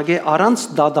կնշանակի առանց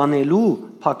դադանելու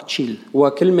փակչիլ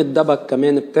وكلمة دبك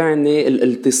كمان بتعني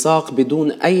الالتصاق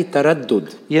بدون أي تردد.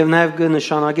 եւ նաեւ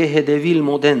կնշանակի հետևիլ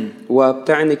մոդեն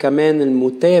وبتعني كمان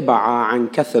المتابعة عن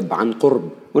كثب عن قرب.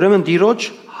 ուրեմն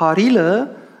դիրոջ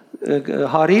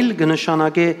հարիլ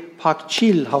կնշանակի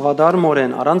փակչիլ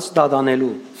հավատարմորեն առանց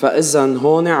դադանելու فإذا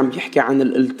هون عم بيحكي عن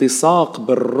الالتصاق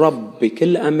بالرب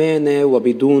بكل أمانة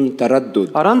وبدون تردد.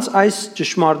 առանց այս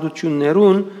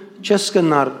ճշմարտություններուն չես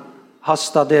կնար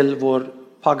հաստատել որ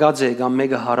փագած է կամ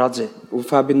մեկը հարած է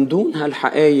فمن دون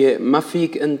هالحقائق ما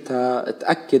فيك أنت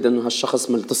تأكد إنه هالشخص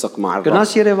ملتصق مع الرب.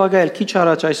 գնաս Երևանայել քիչ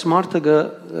առաջ այս մարդը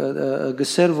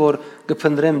գսեր որ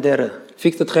գփնդրեմ դերը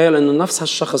فيك تتخيل إنه نفس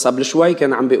هالشخص قبل شوي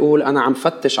كان عم بيقول أنا عم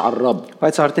فتش على الرب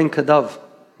բայց արդեն կդավ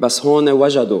بس هون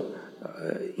وجده.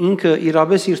 ինքը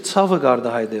իրապես իր ցավը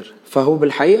գարդահայտեր فهو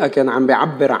بالحقيقة كان عم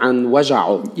بيعبر عن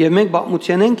وجعه. եւ մենք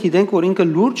բացմությանենք գիտենք որ ինքը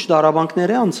լուրջ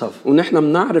դարաբանքների անցավ ونحن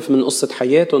بنعرف من قصة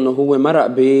حياته إنه هو مرق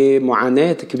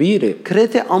بمعاناة كبيرة.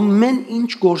 գրեթե ամեն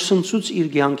ինչ գործընծուց իր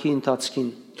կյանքի ընթացքին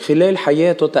خلال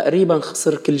حياته تقريبا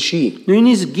خسر كل شيء.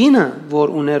 նույնիսկ գինը որ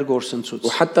ուներ գործընծուց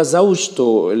وحتى زوجته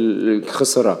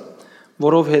خسرها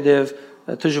որովհետեւ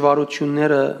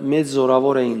դժվարությունները մեծ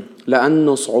զորավոր էին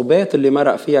لأنه صعوبات اللي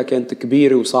مرق فيها كانت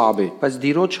كبيرة وصعبة. բայց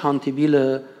դիրոջ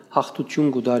հանդիպիլը հաղթություն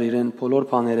գուդար իրեն բոլոր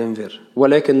բաներեն վեր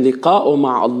ولكن لقائه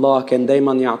مع الله كان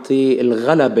دايما يعطيه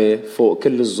الغلبة فوق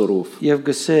كل الظروف. եւ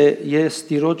գսե ես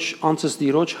դիրոջ անցս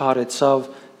դիրոջ հարեցավ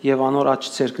եւ անոր աչ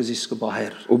ցերկզիս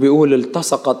կբահեր وبيقول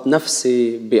التصقت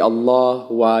نفسي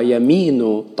بالله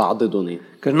ويمينه تعضدني.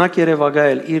 կրնակ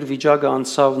Երևանայել իր վիճակը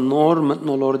անցավ նոր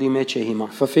մտնոլորտի մեջ է հիմա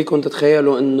ففيكم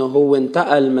تتخيلوا انه هو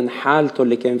انتقل من حالته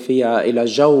اللي كان فيها الى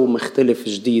جو مختلف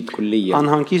جديد كليا.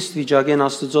 անհանգիստ վիճակեն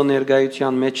Աստծո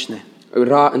ներկայության մեջն է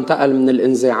انتقل من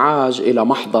الانزعاج الى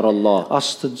محضر الله.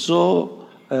 Աստծո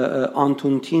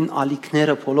անտունտին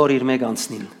ալիքները բոլոր իր մեկ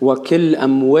անցնին։ وكل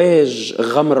أمواج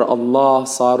غمر الله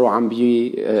صاروا عم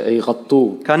يغطوه.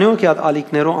 Քանի որ այդ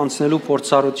ալիքներով անցնելու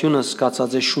փորձառությունը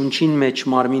սկացած է շունչին մեջ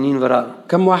մարմինին վրա։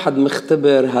 كم واحد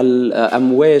مختبر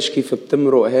هالأمواج كيف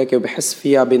بتمرق هيك وبحس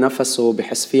فيها بنفسه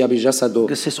وبحس فيها بجسده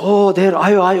Գսես, «Օ, դեր,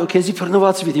 այո, քեզի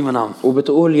բռնված պիտի մնամ»։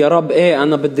 وبتقول يا رب ايه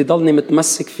أنا بدي ضلني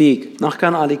متمسك فيك.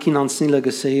 Նախքան ալիքին անցնելը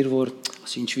գսեիր, որ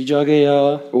ինչ վիճակ է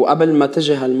յա։ وقبل ما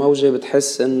تجي هالموجة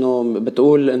بتحس إنه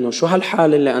بتقول إنه شو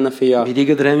هالحالة اللي أنا فيها. Պիտի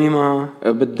գդրեմ հիմա,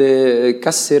 بدي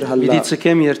كسر պիտի هلا.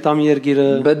 ցկեմ երտամ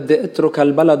երգիրը, بدي اترك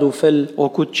هالبلد وفل.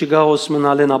 օգուտ չգա ոս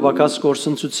մնալեն աբակաս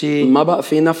կորսնցուցի, ما بقى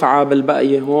في نفعة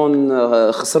بالبقية هون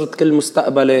خسرت كل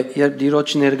مستقبلي. երբ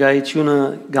դիրոջ ներգայությունը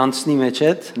գանցնի մեջ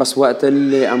հետ, بس وقت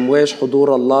اللي أمواج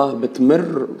حضور الله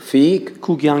بتمر فيك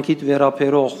քու կյանքիդ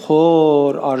վերապերող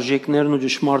խոր արժեքներն ու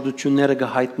ճշմարտությունները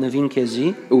կհայտնվին քեզի,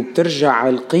 وبترجع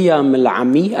القيم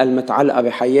العميقة المتعلقة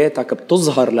بحياتك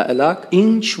بتظهر لإلك.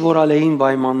 ինչ որ ալեին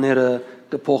պայմանները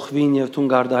կփոխվին եւ դու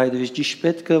գարդահայտվես ճիշտ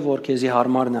պետք է որ քեզի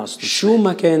հարմարն է աստծո։ شو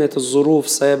ما كانت الظروف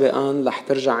سابقا رح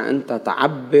ترجع أنت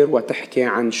تعبر وتحكي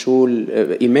عن شو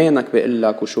إيمانك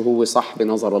بيقلك وشو هو صح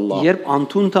بنظر الله. Երբ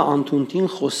անտունտը անտունտին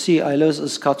խոսի, այլևս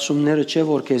զգացումները չէ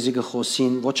որ քեզի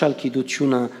կխոսին, ոչ ալ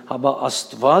գիտությունը, հաբա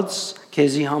Աստված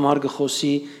քեզի համար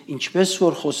կխոսի, ինչպես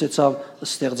որ խոսեցավ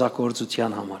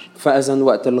ստեղծագործության համար։ فإذا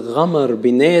وقت الغمر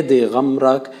بينادي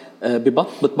غمرك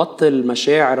بتبطل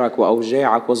مشاعرك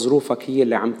وأوجاعك وظروفك هي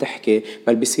اللي عم تحكي،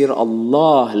 بل بيصير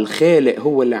الله الخالق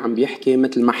هو اللي عم بيحكي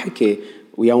مثل ما حكي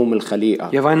ويوم الخليقة.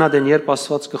 Եվ այն ադեն երբ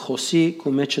Աստված կխոսի,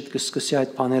 քո մեջդ կսկսի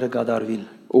այդ բաները գադարվիլ։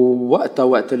 ووقتها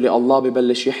وقت اللي الله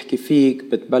ببلش يحكي فيك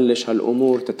بتبلش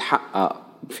هالأمور تتحقق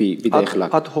في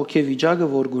بداخلك. Այդ հոգեվիճակը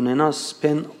որ գունենաս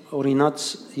պեն օրինած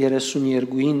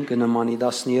 32-ին կնմանի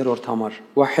 10-րդ համար։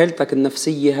 وحالتك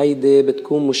النفسية هيدي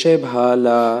بتكون مشابهة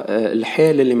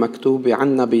للحالة اللي مكتوبة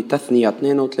عنا بتثنية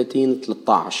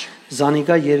 32:13.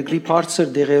 Զանիգա երկրի բարձր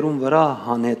դեղերուն վրա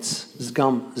հանեց,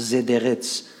 զգամ զեդեղեց,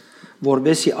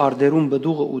 որբեսի արդերուն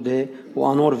բդուղը ուդե ու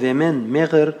անոր վեմեն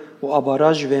մեղր ու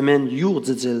աբարաժ վեմեն յուղ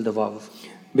ձձել դվավ։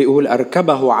 بيقول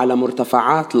أركبه على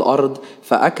مرتفعات الأرض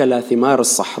فأكل ثمار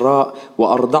الصحراء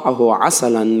وأرضعه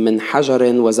عسلا من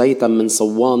حجر وزيتا من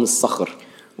صوان الصخر.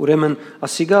 Ուրեմն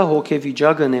ասիգա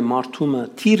հոգեվիճակն է մարդումը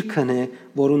թիրքն է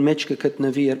որուն մեջ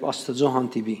կգտնվի երբ Աստծո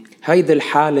հանդիպի։ هيدا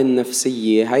الحالة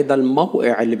النفسية هيدا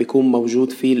الموقع اللي بيكون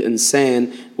موجود فيه الإنسان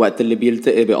وقت اللي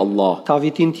بيلتقي بالله.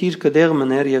 Դավիթին թիրքը դեղ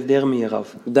մներ եւ դեղ մի եղավ։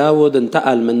 داود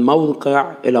انتقل من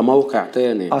موقع إلى موقع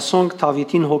تاني. Ասոնք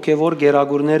Դավիթին հոգեվոր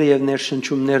գերագուրները եւ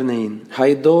ներշնչումներն էին։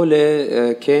 هيدول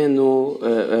كانوا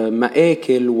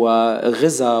مآكل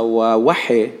وغذاء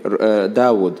ووحي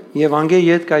داود. Եվ անգե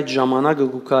յետք այդ ժամանակը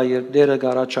գուկա երբ դերը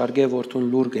գարաչարգե որթուն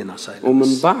լուր գենաս այլ։ ومن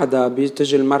بعدها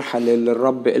بتجي المرحلة اللي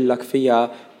الرب بيقول لك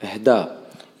فيها اهداء.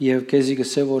 Եվ քեզի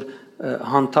գսե որ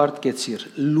հանդարտ գեցիր,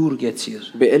 լուր գեցիր։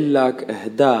 بيقول لك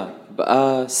اهداء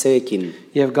بقى ساكن.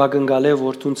 Եվ գագնգալե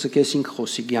որթուն ցկեսինք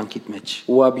խոսի կյանքիդ մեջ։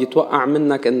 وبيتوقع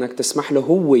منك انك تسمح له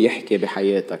هو يحكي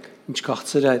بحياتك. Ինչ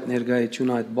քաղցր է այդ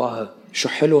ներգայությունը այդ բահը, شو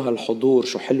حلو هالحضور،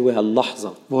 شو حلوة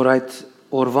هاللحظة. որ այդ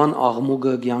օրվան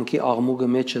աղմուկը, կյանքի աղմուկը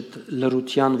մեջը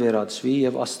լրության վերածվի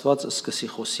եւ Աստված սկսի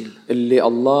խոսիլ։ اللي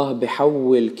الله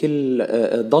بحول كل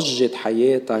ضجة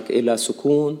حياتك إلى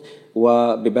سكون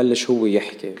وببلش هو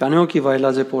يحكي. Քանի օքի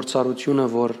վայլած է փորձառությունը,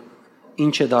 որ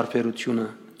ինչ է դարբերությունը,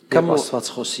 կամ Աստված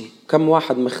խոսի։ كم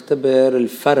واحد مختبر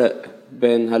الفرق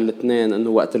بين هالاثنين انه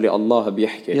وقت اللي الله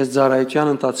بيحكي. Ես ծառայության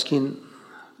ընթացքին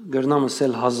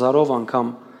գրնամսել հազարով անգամ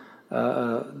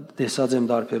դեսած եմ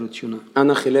դարբերությունը։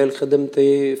 أنا خلال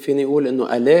خدمتي فيني أقول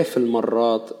إنه آلاف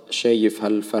المرات شايف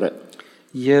هالفرق.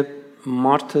 Եվ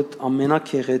մարդը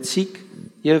ամենակեղեցիկ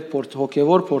եւ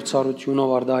հոգեվոր փորձառությունով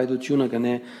արդահայտությունը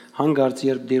գնե հանգարց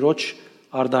երբ դիրոջ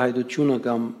արդահայտությունը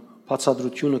կամ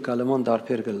բացադրությունը կալման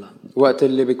դարբեր գլա։ وقت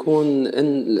اللي بيكون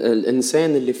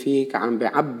الإنسان اللي فيك عم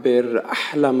بيعبر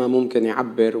أحلى ما ممكن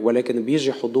يعبر، ولكن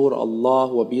بيجي حضور الله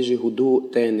وبيجي هدوء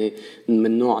تاني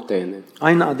من نوع تاني.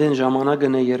 Այն ադեն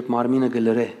ժամանակն է երբ մարմինը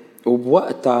գլրե։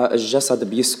 وبوقتها الجسد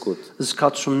بيسكت.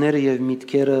 Զգացումները եւ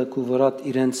միտքերը կուվրատ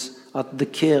իրենց at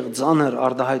դքեր ծանր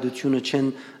արդահայտությունը չեն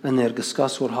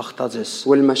էներգսկաս որ հաղթածես։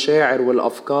 والمشاعر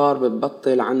والأفكار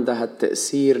بتبطل عندها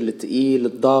التأثير الثقيل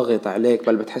الضاغط عليك،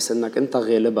 بل بتحس إنك أنت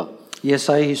غالبها.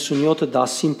 Եսայի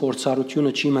 57:10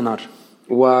 փորձառությունը չի մնար։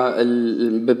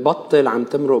 وبتبطل عم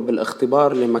تمرق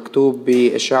بالاختبار اللي مكتوب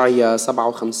بإشعيا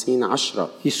 57:10.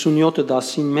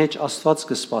 57:10-ին մեջ Աստված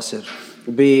կսպասեր։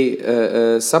 ب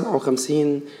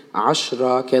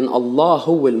 57:10 كان الله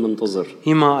هو المنتظر.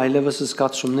 Հիմա այլևս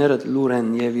զգացումները լուր են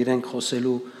եւ իրենք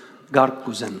խոսելու գարկ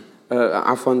կուզեն։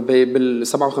 عفوا بال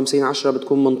 57/10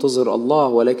 بتكون منتظر الله،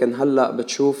 ولكن هلا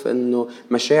بتشوف انه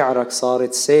مشاعرك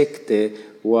صارت ساكتة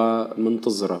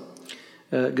ومنتظرة.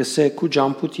 Գսե քու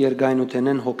ջամփուտ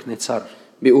երգայնութենեն հոգնեցար։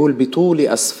 بيقول بطول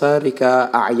أسفارك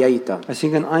أعييت.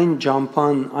 Այսինքն այն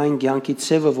ջամփան, այն ցանկի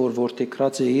ցևը, որ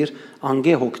որտեքրած է իր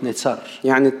անգե հոգնեցար։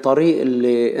 يعني الطريق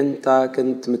اللي انت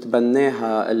كنت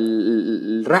متبناها،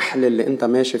 الرحلة اللي انت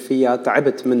ماشي فيها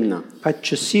تعبت منها. Բայց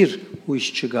չսիր հույս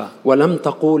չգա։ ولم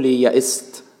تقولي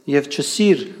يئست. Եվ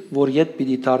չսիր, որ իդ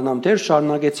պիտի դառնամ, դեր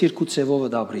շարունակեցիր քու ցևովը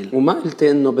դաբրիլ։ وما قلت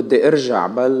انه بدي ارجع،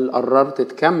 بل قررت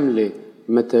تكملي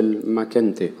مثل ما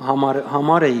كنت.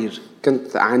 Համար էիր,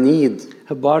 كنت عنيد،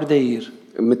 հբարդ էիր,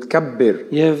 متكبر،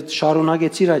 եւ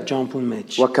շարունակեցիր այդ ջամփուն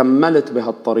մեջ։ وكملت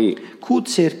بهالطريق. Քու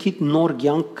ցերքիդ նոր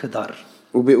ցանկ կդար։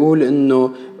 وبيقول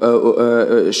انه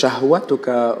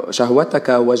شهوتك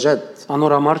وجدت.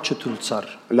 Անորամար չթույլցար։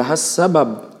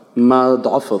 لهالسبب ما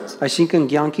ضعفت. Այսինքն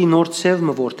ցանկի նոր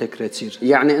ցևը որտեքրեցիր։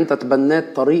 يعني انت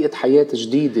تبنيت طريقة حياة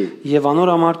جديدة. Եվ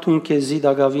անորամար թուն քեզի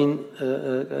դագավին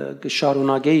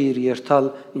կշարունակեիր երթալ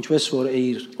ինչպես որ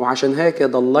էիր։ وعشان هيك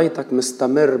ضليتك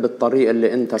مستمر بالطريق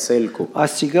اللي انت سالكه.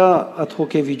 Ասիգա at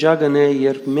հոգեվիճակն է,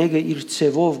 երբ մեկը իր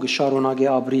ցևով կշարունակե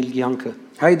ապրիլ ցանկը։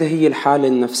 هيدا هي الحالة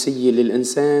النفسية اللي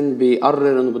الإنسان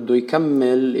بيقرر إنه بده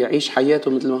يكمل يعيش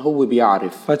حياته مثل ما هو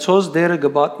بيعرف. Բայց հոս դերը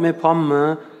գբատմե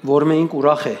փամը, որ մենք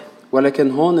ուրախ է։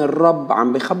 ولكن هون الرب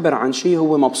عم بيخبر عن شيء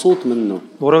هو مبسوط منه.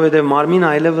 Որովհետև մարմին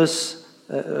այլևս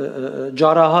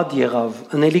ջարահատ եղավ,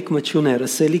 ընելիք մչուներ,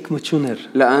 սելիք մչուներ։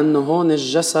 لأنه هون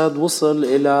الجسد وصل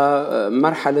إلى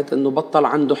مرحلة إنه بطل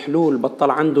عنده حلول،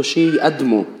 بطل عنده شيء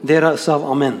يقدمه. Դերը ասավ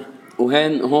ամեն։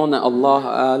 هون الله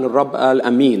قال، الرب قال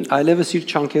أمين. Այլևս իր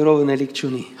չանկերով ընելիք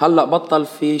չունի։ هلا بطل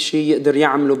في شيء يقدر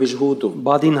يعمله بجهوده.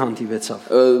 Բադին հանդիպեցավ։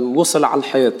 وصل على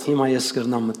الحيط. Հիմա ես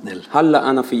կրնամ մտնել։ هلا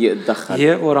أنا فيي أتدخل.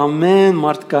 Եվ որ ամեն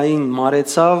մարդկային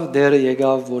մարեցավ, դերը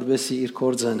եկավ որբեսի իր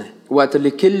կորձն է։ وقت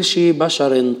اللي كل شيء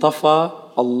بشر انطفى،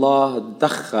 الله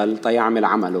تدخل تيعمل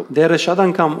عمله. Դերը շատ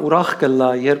անգամ ուրախ կլա,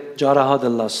 երբ ջարահատ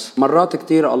լաս։ مرات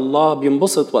كتير الله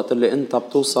بينبسط وقت اللي انت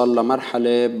بتوصل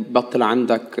لمرحلة بطل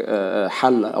عندك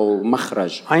حل او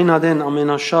مخرج. Այն ադեն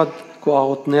ամենաշատ քո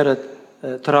աղոթները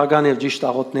տրագան եւ ճիշտ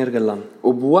աղոթներ գլան։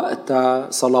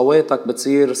 وبوقتها صلواتك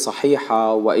بتصير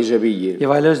صحيحة وإيجابية.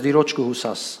 Եվ այլևս դիրոջ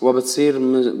կհուսաս։ وبتصير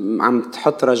عم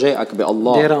تحط رجائك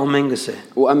بالله. Դերը ամեն գսե։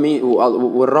 وأمين،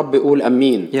 والرب بيقول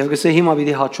أمين. Եվ գսե հիմա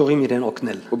պիտի հաջողիմ իրեն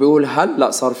օգնել։ وبيقول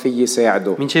هلا صار فيي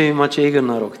ساعده. Մինչև հիմա չէի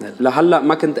գնար օգնել։ لهلا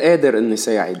ما كنت قادر إني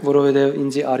ساعد. Որովհետև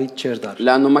ինձ արիտ չեր դար։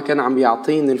 لأنه ما كان عم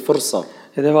يعطيني الفرصة.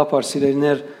 Հետևաբար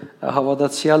սիրելիներ,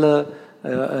 հավատացյալը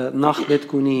նախ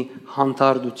պետք ունի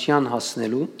հանդարտության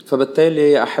հասնելու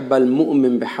فبالتالي يا أحبة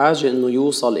المؤمن بحاجة إنه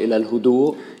يوصل إلى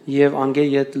الهدوء، եւ անգե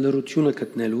յետ լրությունը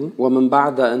գտնելու ومن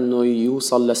بعدها إنه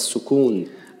يوصل للسكون.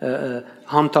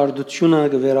 հանդարտությունը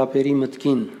գվերապերի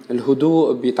մտքին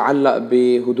الهدوء بيتعلق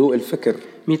بهدوء الفكر.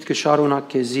 միտքը շարունակ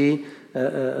քեզի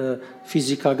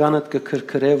ֆիզիկականդ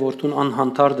կքրքրե որտուն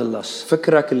անհանդարտ լաս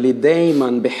فكرك اللي دايما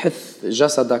بحث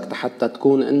جسدك حتى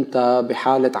تكون أنت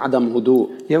بحالة عدم هدوء.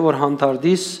 եւ որ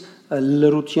հանդարտիս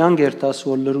լրության գերտաս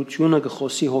որ լրությունը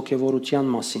գխոսի հոգեվորության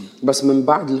մասին بس من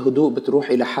بعد الهدوء بتروح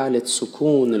إلى حالة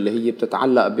سكون اللي هي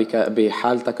بتتعلق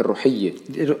بحالتك الروحية.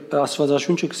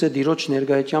 Աստվածաշունչը կսե դիրոջ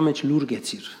ներգայության մեջ լուր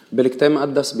գեցիր بالكتاب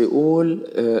المقدس بيقول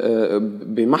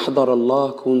بمحضر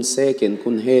الله كون ساكن،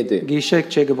 كون هادئ.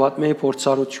 Գիշեք չէ գբատմեի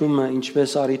փորձառությունը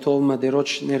ինչպես արիթովը դերոջ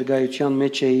ներգայության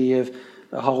մեջ է եւ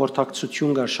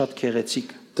հաղորդակցություն կար շատ քեղեցիկ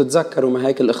تتذكروا ما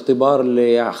هيك الاختبار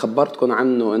اللي خبرتكم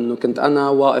عنه، انه كنت انا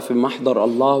واقف بمحضر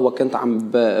الله وكنت عم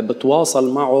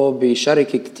بتواصل معه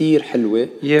بشركة كتير حلوة.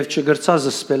 Եվ չգրծա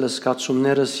զսպելս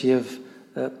կացումներս եւ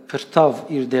փրտավ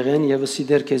իր դեղեն եւ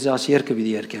սիդեր քեզ աս երկը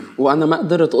պիտի երկեմ وانا ما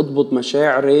قدرت اضبط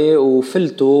مشاعري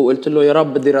وفلته وقلت له يا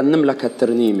رب بدي رنم لك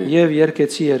هالترنيمة. եւ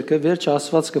երկեցի երկը վերջ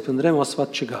ասված կփնտրեմ ասված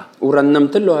չգա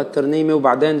ورنمت له هالترنيمة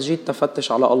وبعدين جيت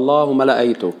تفتش على الله وما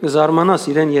لقيته. զարմանաս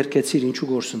իրեն երկեցիր ինչու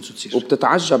գործընծուցիր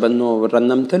وبتتعجب انه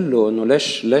رنمت له انه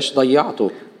ليش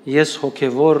ضيعته. ես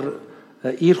հոգեվոր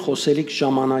իր խոսելիք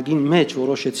ժամանակին մեջ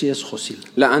որոշեցի ես խոսիլ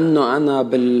لانه انا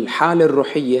بالحالة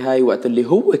الروحية هاي وقت اللي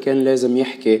هو كان لازم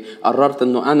يحكي قررت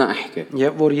انه انا احكي.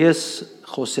 եւ որ ես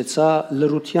խոսեցա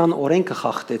լրության օրենքը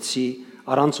խախտեցի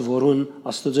առանց որուն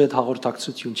աստուծո հետ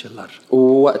հաղորդակցություն չլար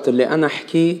ووقت اللي انا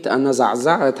حكيت انا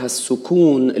زعزعت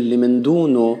هالسكون اللي من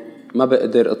دونه ما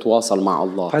بقدر اتواصل مع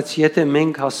الله. բայց եթե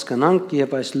մենք հասկանանք եւ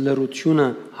այս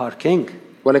լրությունը հարգենք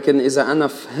ولكن اذا انا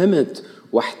فهمت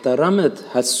واحترمت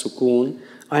هالسكون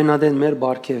այն ադեն մեր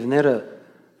բարգևները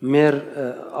մեր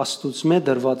աստուծմե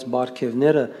դրված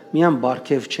բարգևները միան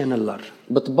բարգև չեն լար։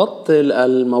 بتبطل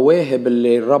المواهب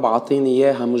اللي الرب عطيني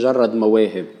اياها مجرد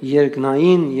مواهب،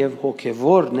 Երկնային եւ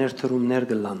հոգեվոր ներդրումներ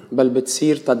գլան, بل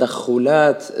بتصير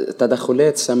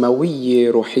تدخلات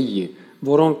سماوية روحية،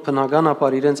 որոնք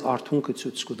բնականաբար իրենց արդյունքը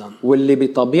ցույց կտան։ واللي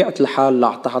بطبيعة الحال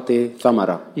رح تعطي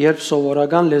ثمرة. Երբ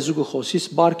սովորական լեզու գխոսիս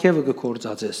բարգևը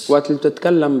կկործածես։ وقت اللي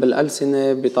بتتكلم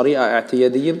بالألسنة بطريقة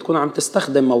اعتيادية بتكون عم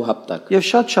تستخدم موهبتك. Եվ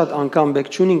շատ անգամ բեք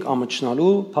չունինք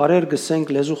ամճնալու, բարեր գսենք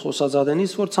լեզու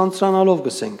խոսածածանից, որ ցանցրանալով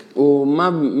գսենք։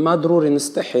 وما ضروري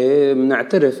نستحي،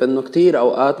 بنعترف انه كثير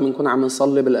اوقات بنكون عم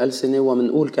نصلي بالألسنة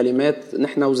وبنقول كلمات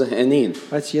نحن وزهقانين.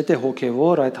 Բայց եթե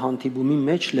հոգեվոր այդ հանդիպումի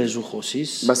մեջ լեզու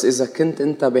խոսիս, بس إذا كنت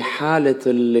أنت بحالة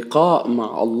اللقاء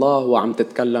مع الله وعم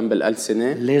تتكلم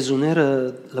بالألسنة،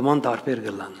 լեզուները լման տարբեր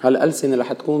գլան։ هالألسنة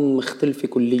رح تكون مختلفة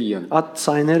كليا. Այդ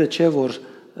ցայները չէ որ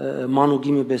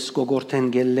մանուկիմի պես կողորթեն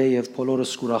գելլե եւ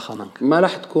բոլորս կուրախանանք։ ما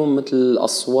رح تكون مثل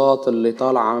الأصوات اللي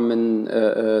طالعة من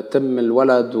تم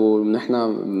الولد ونحن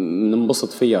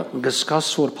بننبسط فيها،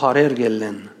 Գսկաս որ բարեր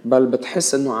գելլեն بل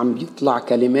بتحس إنه عم بيطلع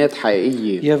كلمات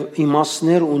حقيقية، եւ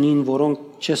իմաստներ ունին, որոնք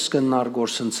չես կնար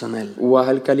գործընծնել։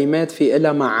 وهالكلمات في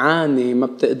إلها معاني ما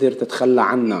بتقدر تتخلى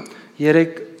عنها.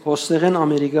 Երեք հոստեղեն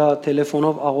Ամերիկա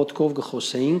տելեֆոնով աղոթքով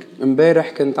գխոսեինք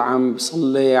امبارح كنت عم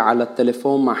بصلي على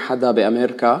التليفون مع حدا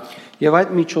بأمريكا، եւ այդ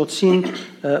միջոցին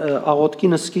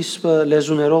աղոթքին սկիզբը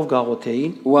լեզուներով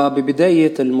գաղոթեի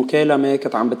وببداية المكالمة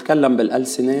كنت عم بتكلم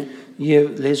بالألسنة، եւ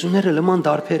լեզուները լման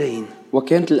տարբեր էին։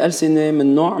 وكانت الألسنة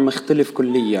من نوع مختلف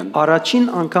كليا. Առաջին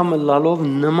անգամ լալով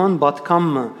նման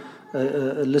բատկամը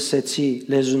լսեցի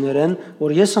լեզուներեն,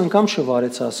 որ ես անգամ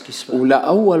շվարեցա սկիզբը։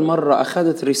 ولأول مرة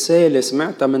أخذت رسالة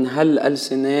سمعتها من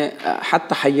هالألسنة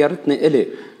حتى حيرتني إلي.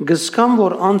 Գսկամ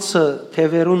որ անցը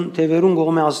թևերուն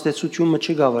գողմե ազդեցությունը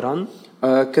չի գավրան,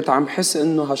 كنت عم بحس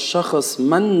إنه هالشخص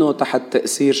منه تحت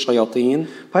تأثير شياطين،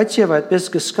 բայց եւ այդպես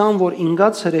գսկամ որ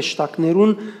ինգած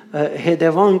հրեշտակներուն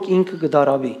հետևանք ինքը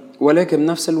գդարավի։ ولكن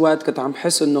بنفس الوقت كنت عم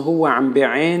بحس إنه هو عم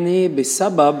بيعاني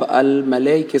بسبب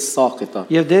الملائكة الساقطة.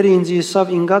 Եվ դեր ինձ իսավ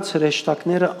ինգած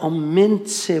հրեշտակները ամեն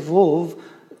ցևով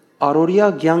արորիա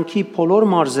ցանկի բոլոր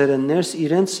մարզերեն ներս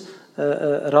իրենց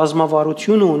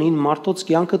ռազմավարությունը ունին մարդոց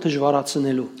ցանկը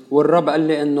դժվարացնելու։ والرب قال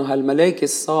لي إنه هالملائكة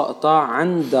الساقطة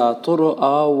عندها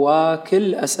طرقها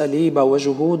وكل أساليبها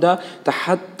وجهودها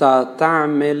حتى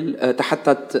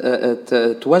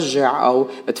توجع أو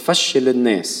تفشل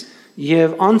الناس.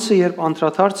 Եվ անցը երբ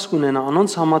անդրադարձ կունենա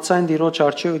անոնց համացայն դիրոջ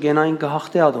արչեւ գենային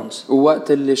գահախտե ադոնց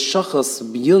وقت اللي الشخص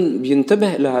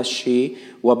بينتبه لهالشيء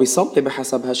وبيصلي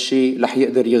بحسب هالشيء رح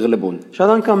يقدر يغلبهم. Շատ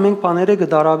անգամ մենք բաները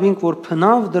գդարավինք որ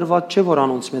փնավ դրված չէ որ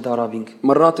անոնց մե դարավինք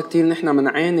مرات كتير نحن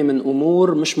منعاني من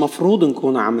أمور مش مفروض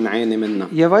نكون عم نعاني منها،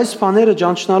 Եվ այս բաները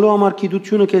ճանչնալու համար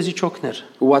գիտությունը քեզի չօգներ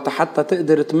وحتى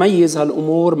تقدر تميز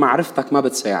هالأمور معرفتك ما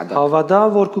بتساعدك. Հավատա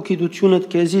որ քո գիտությունդ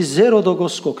քեզի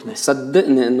 0% կօգնե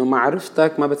صدقني إنه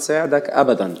معرفتك ما بتساعدك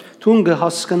أبدا. Թուն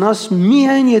կհասկնաս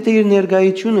միայն եթե իր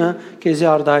ներկայությունը քեզի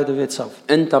արդահայտվեցավ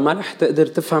أنت ما رح تقدر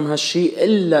تفهم هالشيء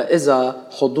إلا إذا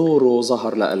حضوره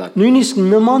ظهر لك. Նույնիսկ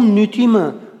նման նյութիմը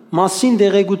մասին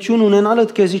դեղեցություն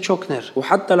ունենալդ քեզի չօգներ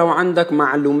وحتى لو عندك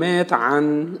معلومات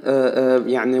عن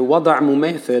يعني وضع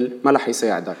مماثل ما رح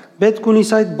يساعدك. Պետք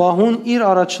ունիս այդ բահուն իր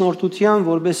առաջնորդության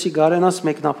որբեսի գարենաս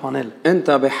մեկնաբանել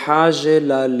أنت بحاجة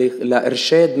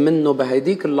لإرشاد منه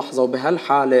بهيديك اللحظة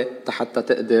وبهالحالة حتى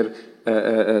تقدر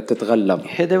تتغلب.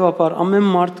 Հետևաբար ամեն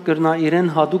մարդ կրնա իրեն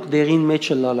հadouk դեղին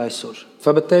մեջ լալ այսօր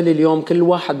فبالتالي اليوم كل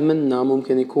واحد منا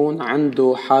ممكن يكون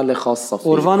عنده حالة خاصة فيه.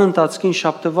 Օրվան ընթացքին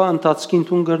շաբթվա ընթացքին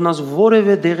դու կրնաս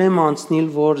որևէ դեղեմ անցնել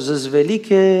որ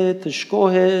զզվելիք է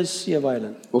դժկոհ ես եւ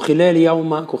այլն وخلال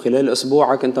يومك وخلال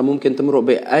أسبوعك أنت ممكن تمرق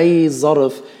بأي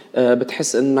ظرف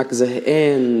بتحس إنك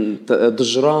زهقان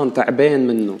ضجران تعبان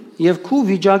منه. Եվ քու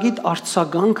վիճակիդ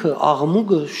արցականքը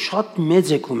աղմուկը շատ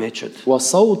մեծ է քու մեջդ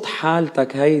وصوت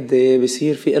حالتك هيدي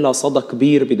بصير في إلها صدى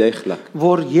كبير بداخلك.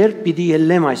 որ երբ պիտի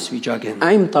ելնեմ այս վիճակեն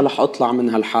أيمتى رح أطلع من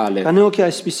هالحالة؟ Կանե օքի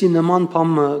այսպիսի նման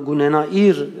բամ գունենա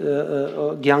իր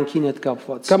ցանկին հետ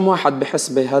կապված كم واحد بحس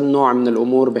بهالنوع من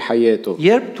الأمور بحياته؟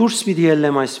 Երբ դուրս պիտի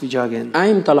ելնեմ այս վիճակեն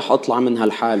أيمتى رح أطلع من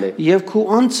هالحالة؟ Եվ քու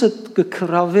անցդ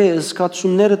կքրավե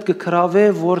զգացումներդ կքրավե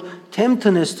որ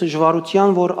թեմտնես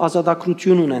դժվարության որ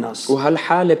ազատագրություն ունենաս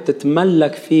وهالحالة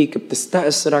بتتملك فيك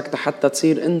بتستأثرك حتى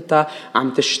تصير أنت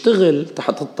عم تشتغل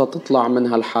حتى تطلع من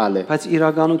هالحالة. բայց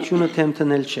իրականությունը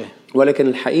թեմտնել չէ ولكن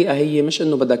الحقيقة هي مش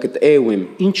إنه بدك تقاوم.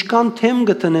 Ինչքան թեմ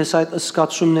գտնես այդ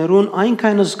զգացումներուն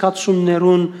այնքան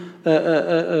զգացումներուն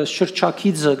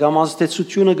շրջակիցը կամ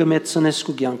ազդեցությունը կմեծնես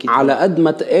քո կյանքի։ على قد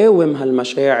ما تقاوم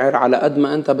هالمشاعر على قد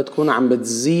ما انت بتكون عم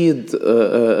بتزيد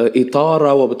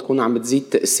اطارها وبتكون عم بتزيد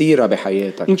تأثيرها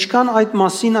بحياتك. Ինչքան այդ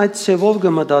մասին այդ ցևով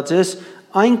կմտածես,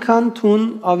 այնքան թուն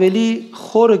ավելի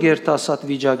խորը գերտասատ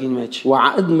վիճակին մեջ։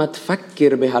 وعقد ما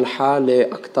تفكر بهالحالة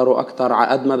أكتر وأكتر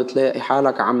عقد ما بتلاقي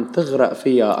حالك عم تغرق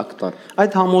فيها أكتر.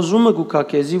 Այդ համոզումը գուկա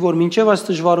քեզի, որ մինչև այս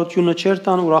դժվարությունը չեր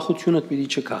տան, ուրախությունդ պիտի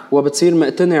չկա։ وبتصير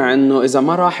مقتنع إنه إذا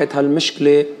ما راحت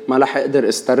هالمشكلة ما رح أقدر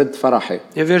استرد فرحي.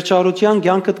 Եվ վերջարության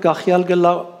կյանքդ գախյալ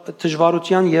գլա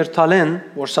դժվարության երթալեն,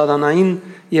 որ սատանային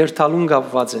երթալուն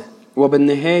կապված է։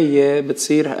 وبالنهاية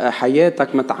بتصير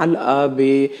حياتك متعلقة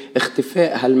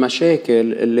باختفاء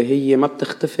هالمشاكل اللي هي ما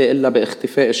بتختفي إلا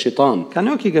باختفاء الشيطان.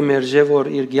 Կանոքի կմերժե, որ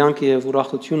իր կյանքը եւ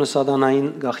ուրախությունը սատանային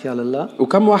գախյալը լա։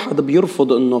 وكم واحد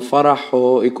بيرفض إنه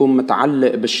فرحه يكون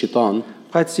متعلق بالشيطان.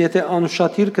 Բայց եթե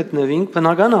անուշադիր գտնվենք,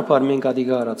 բնականաբար մենք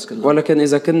ադիգա արած կլա։ ولكن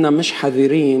إذا كنا مش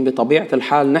حذرين بطبيعة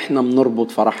الحال نحن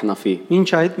بنربط فرحنا فيه.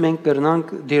 Մինչ այդ մենք կրնանք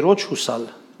դիրոջ հուսալ,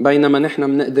 بينما نحن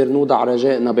بنقدر نوضع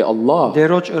رجائنا بالله.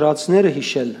 դիրոջ ըրացները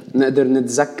հիշել, نقدر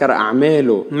نتذكر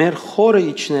أعماله. մեր խորը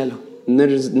իջնել,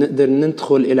 نقدر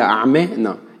ندخل إلى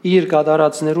أعماقنا. իր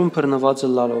կատարածներուն բռնված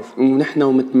լալով։ ونحن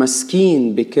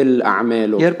ومتمسكين بكل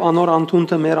أعماله. Երբ անոր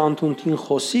անտունը մեր անտունտին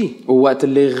խոսի, ووقت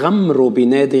اللي غمروا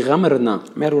بنادي غمرنا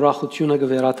մեր ուրախությունը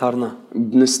կվերաթարնա,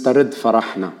 بنسترد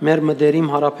فرحنا. մեր մտերիմ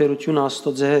հարաբերությունը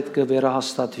Աստծո հետ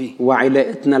կվերահաստատվի։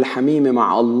 وعلاقتنا الحميمة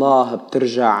مع الله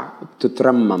بترجع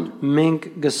بتترمم. Մենք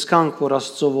կսկանք, որ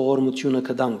Աստծո ողորմությունը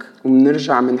կդանք։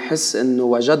 وبنرجع منحس إنه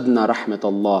وجدنا رحمة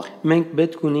الله. Մենք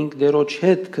պետք ունենք դերոջ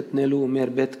հետ գտնելու մեր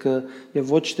պետքը եւ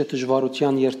ոչ թե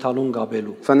դժվարության երթալուն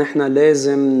գաբելու։ فنحن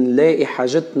لازم نلاقي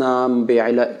حاجتنا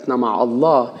بعلاقتنا مع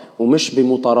الله ومش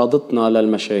بمطاردتنا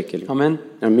للمشاكل. Ամեն։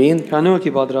 أمين.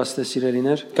 Կանոքի պատրաստ է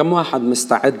սիրելիներ, كم واحد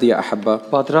مستعد يا أحبة؟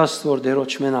 պատրաստ որ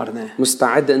դերոջ մեն առնե։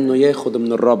 مستعد إنه ياخد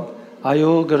من الرب.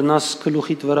 Այո, գրնաս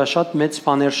գլուխիդ վրա շատ մեծ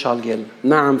բաներ շալգել։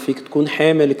 نعم فيك تكون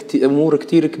حامل أمور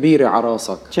كتير كبيرة على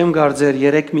راسك. Չեմ կարծեր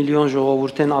 3 միլիոն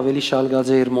ժողովուրդեն ավելի շալգած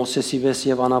է իր Մոսեսի վես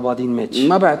եւ Անաբադին մեջ։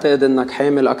 ما بعتقد انك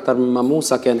حامل اكثر مما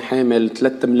موسى كان حامل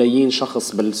 3 ملايين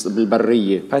شخص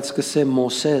بالبرية. Բայց կսե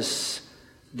Մոսես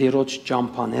դերոջ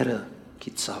ճամփաները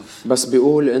գիծավ, بس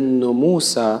بيقول انه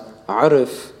موسى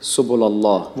عرف سبل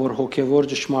الله. որ հոգեվոր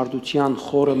ճշմարտության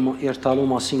խորը երթալու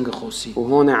մասին գխոսի։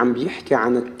 وهون عم بيحكي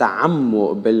عن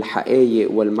التعمق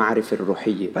بالحقائق والمعرفة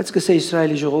الروحية. Բայց կսե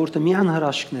Իսրայելի ժողովուրդը միան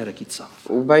հրաշքները գիծավ,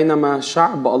 وبينما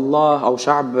شعب الله او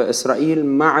شعب اسرائيل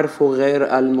ما عرفوا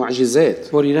غير المعجزات.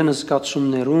 որ իրեն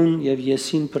զգացումներուն եւ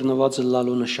եսին բռնված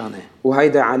լալու նշան է։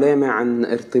 وهيدا علامة عن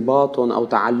ارتباطهم او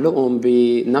تعلقهم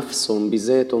بنفسهم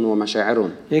بذاتهم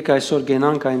ومشاعرهم. Եկ այսօր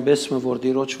գենանք այնպես որ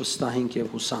դիրոջ վստահենք եւ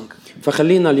հուսանք։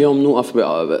 فخلينا اليوم نوقف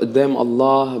قدام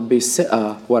الله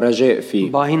بثقة ورجاء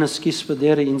فيه. Բահինը սկիզբը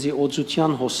դերը ինձի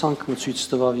օծության հոսանք մցույց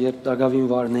տվավ, երբ դագավին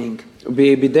վարնեինք։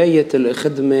 ببداية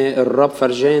الخدمة الرب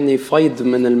فرجاني فيض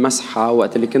من المسحة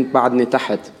وقت اللي كنت بعدني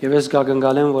تحت. Եվ ես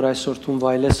գագնգալեմ, որ այսօր տուն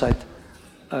վայլես այդ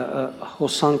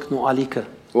հոսանքն ու ալիքը։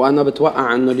 وأنا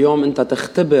بتوقع إنه اليوم أنت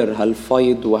تختبر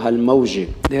هالفيض وهالموجة.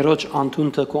 Դերոջ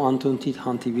անտունտը կո անտունտիդ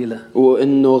հանդիպիլը։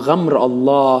 وإنه غمر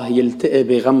الله يلتقي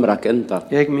بغمرك أنت.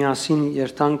 Եկ միասին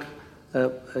երթանք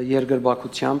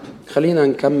երկրբակությամբ, خلينا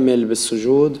نكمل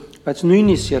بالسجود. բայց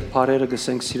նույնիսկ երբ բարերը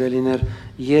գսենք սիրելիներ,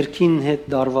 երկին հետ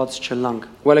դարված չլանք։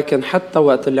 ولكن حتى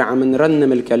وقت اللي عم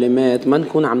نرنم الكلمات ما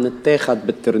نكون عم نتاخد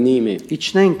بالترنيمة.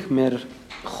 Իջնենք մեր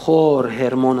խոր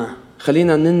հերմոնը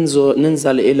خلينا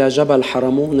ننزل إلى جبل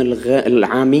حرمون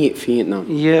العميق فينا.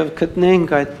 եւ գտնենք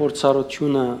այդ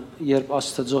փորձառությունը, երբ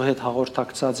Աստծո հետ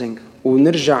հաղորդակցած ենք։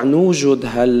 ونرجع نوجد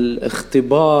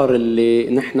هالاختبار اللي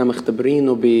نحن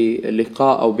مختبرينه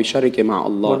بلقاء أو بشركة مع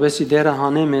الله. Որովհետեւ դերը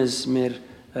հանեմ ես մեր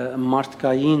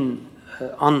մարդկային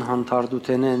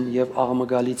անհանդարտութենեն եւ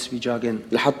աղմգալից վիճակեն։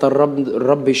 لحتى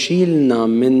الرب يشيلنا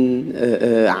من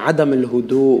عدم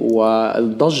الهدوء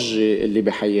والضجة اللي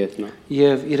بحياتنا.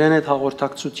 Եվ իրեն այդ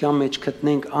հաղորդակցության մեջ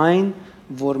գտնենք այն,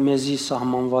 որ մեզի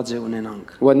սահմանված է ունենանք։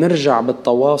 ونرجع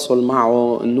بالتواصل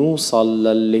معه نوصل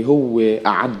للي هو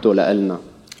أعده لنا.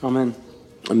 Ամեն։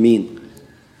 أمين.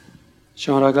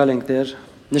 Շնորհակալ ենք Տեր,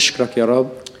 نشكرك يا رب.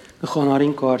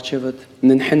 կխոնարհին քո արչեւդ,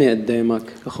 ننحني قدامك.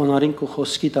 կխոնարհին քո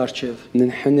խոսքիդ արչեւ,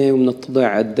 ننحني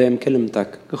ومنتضع قدام كلمتك.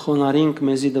 կխոնարհինք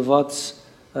մեզի դված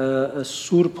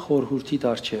սուրբ խորհուրդիդ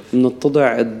արչեւ։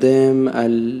 نتضع قدام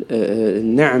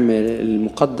النعمة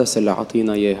المقدسة اللي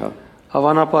عطينا إياها.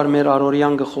 Հավանաբար մեր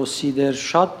առօրյան գխոսի դեր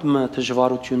շատ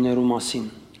դժվարություններու մասին։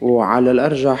 وعلى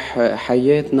الأرجح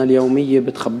حياتنا اليومية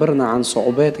بتخبرنا عن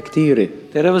صعوبات كتيرة.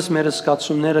 Դերևս մեր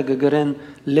սկացումները կգրեն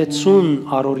լեցուն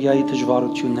առօրյայի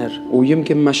դժվարություններ։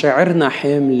 ويمكن مشاعرنا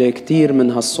حاملة كتير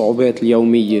من هالصعوبات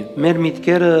اليومية، Մեր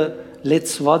միտքերը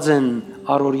լեցված են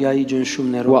առօրյայի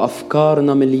ջնշումներով,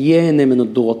 وأفكارنا مليانة من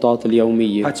الضغوطات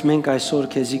اليومية. բայց մենք այսօր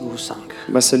քեզի կհուսանք,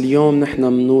 بس اليوم نحن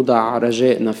منوضع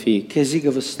رجائنا فيك քեզի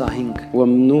կվստահենք,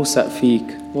 ومنوثق فيك،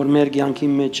 որ մեր կյանքի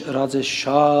մեջ ըրած է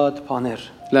շատ բաներ,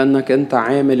 لأنك أنت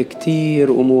عامل كتير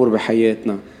أمور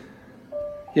بحياتنا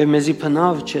եւ մեզի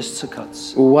փնավ չես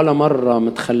ցկած։ ولا مرة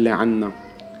متخلي عنا.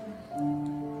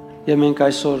 Եվ մենք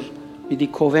այսօր պիտի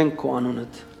կովենք քո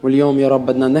անունդ, واليوم يا رب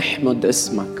بدنا نحمد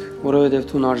اسمك որովհետեւ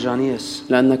դու արժանի ես,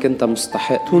 لأنك أنت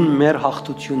مستحق. դու մեր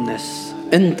հաղթությունն ես,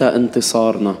 أنت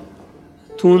انتصارنا،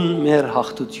 դու մեր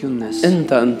հաղթությունն ես։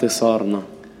 أنت انتصارنا.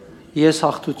 Ես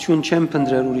հաղթություն չեմ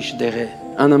փնտրել ուրիշ դեղե։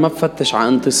 أنا ما بفتش على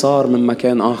انتصار من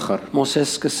مكان آخر.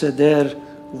 Մոսես կսեդեր,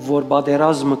 որ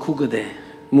բادرազմը քու գդե։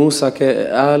 موسى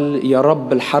قال يا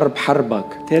رب الحرب حربك،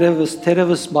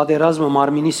 Տերևս բادرազմը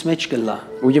մարմինիս մեջ կլա,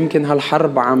 ويمكن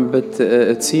هالحرب عم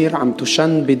بتصير عم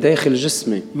تشن بداخل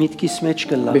جسمي միտքիս մեջ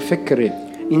կլա։ بفكري،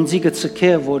 Ինձի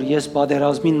գցկե, որ ես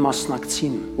բادرազմին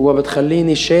մասնակցին։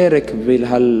 وبتخليني شارك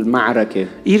بهالمعركة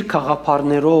Իր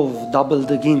խաղապարներով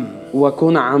դաբլդգին,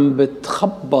 وأكون عم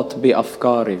بتخبط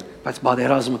بأفكاري، բայց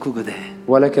բادرազմը քու գդե։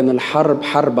 ولكن الحرب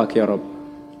حربك يا رب.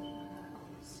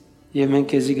 Եվ մենք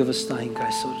քեզի կվստահենք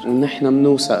այսօր։ ونحن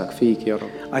منوثق فيك يا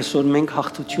رب. Այսօր մենք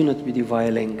հաղթությունդ պիտի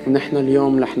վայելենք, ونحن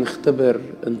اليوم رح نختبر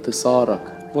انتصارك،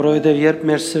 որովհետև երբ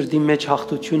մեր սրտի մեջ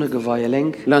հաղթությունը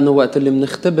կվայելենք, لأنه وقت اللي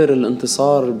منختبر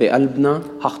الانتصار بقلبنا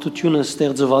հաղթությունը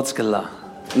ստեղծված կլա։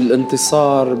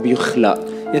 الانتصار بيخلق.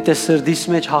 Եթե սրտիս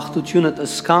մեջ հաղթությունդ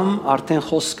ըսկամ, արդեն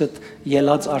խոսքդ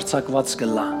ելած արցակված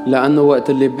կլա։ لأنه وقت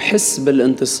اللي بحس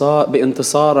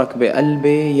بانتصارك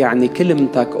بقلبي يعني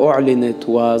كلمتك أعلنت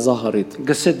وظهرت.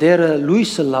 Գսե դերը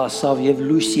լույսը լասավ եւ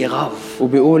լույս եղավ։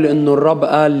 وبيقول إنه الرب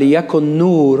قال ليكن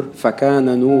نور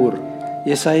فكان نور.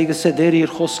 Եսայի գսե դերը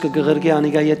իր խոսքը գղրգի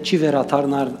անիգա իդ չի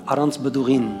վերաթարնար առանց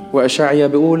բդուղին։ وإشعيا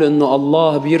بيقول إنه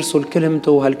الله بيرسل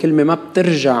كلمته وهالكلمة ما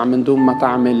بترجع من دون ما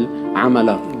تعمل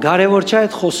عملها. Կարևոր չէ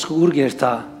այդ խոսքը ուր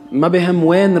գերտա, ما بهم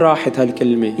وين راحت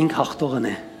هالكلمة، ինք հաղթողն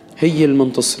է։ هي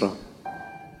المنتصرة.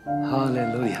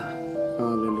 Հալելույա։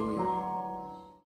 هاليلويا.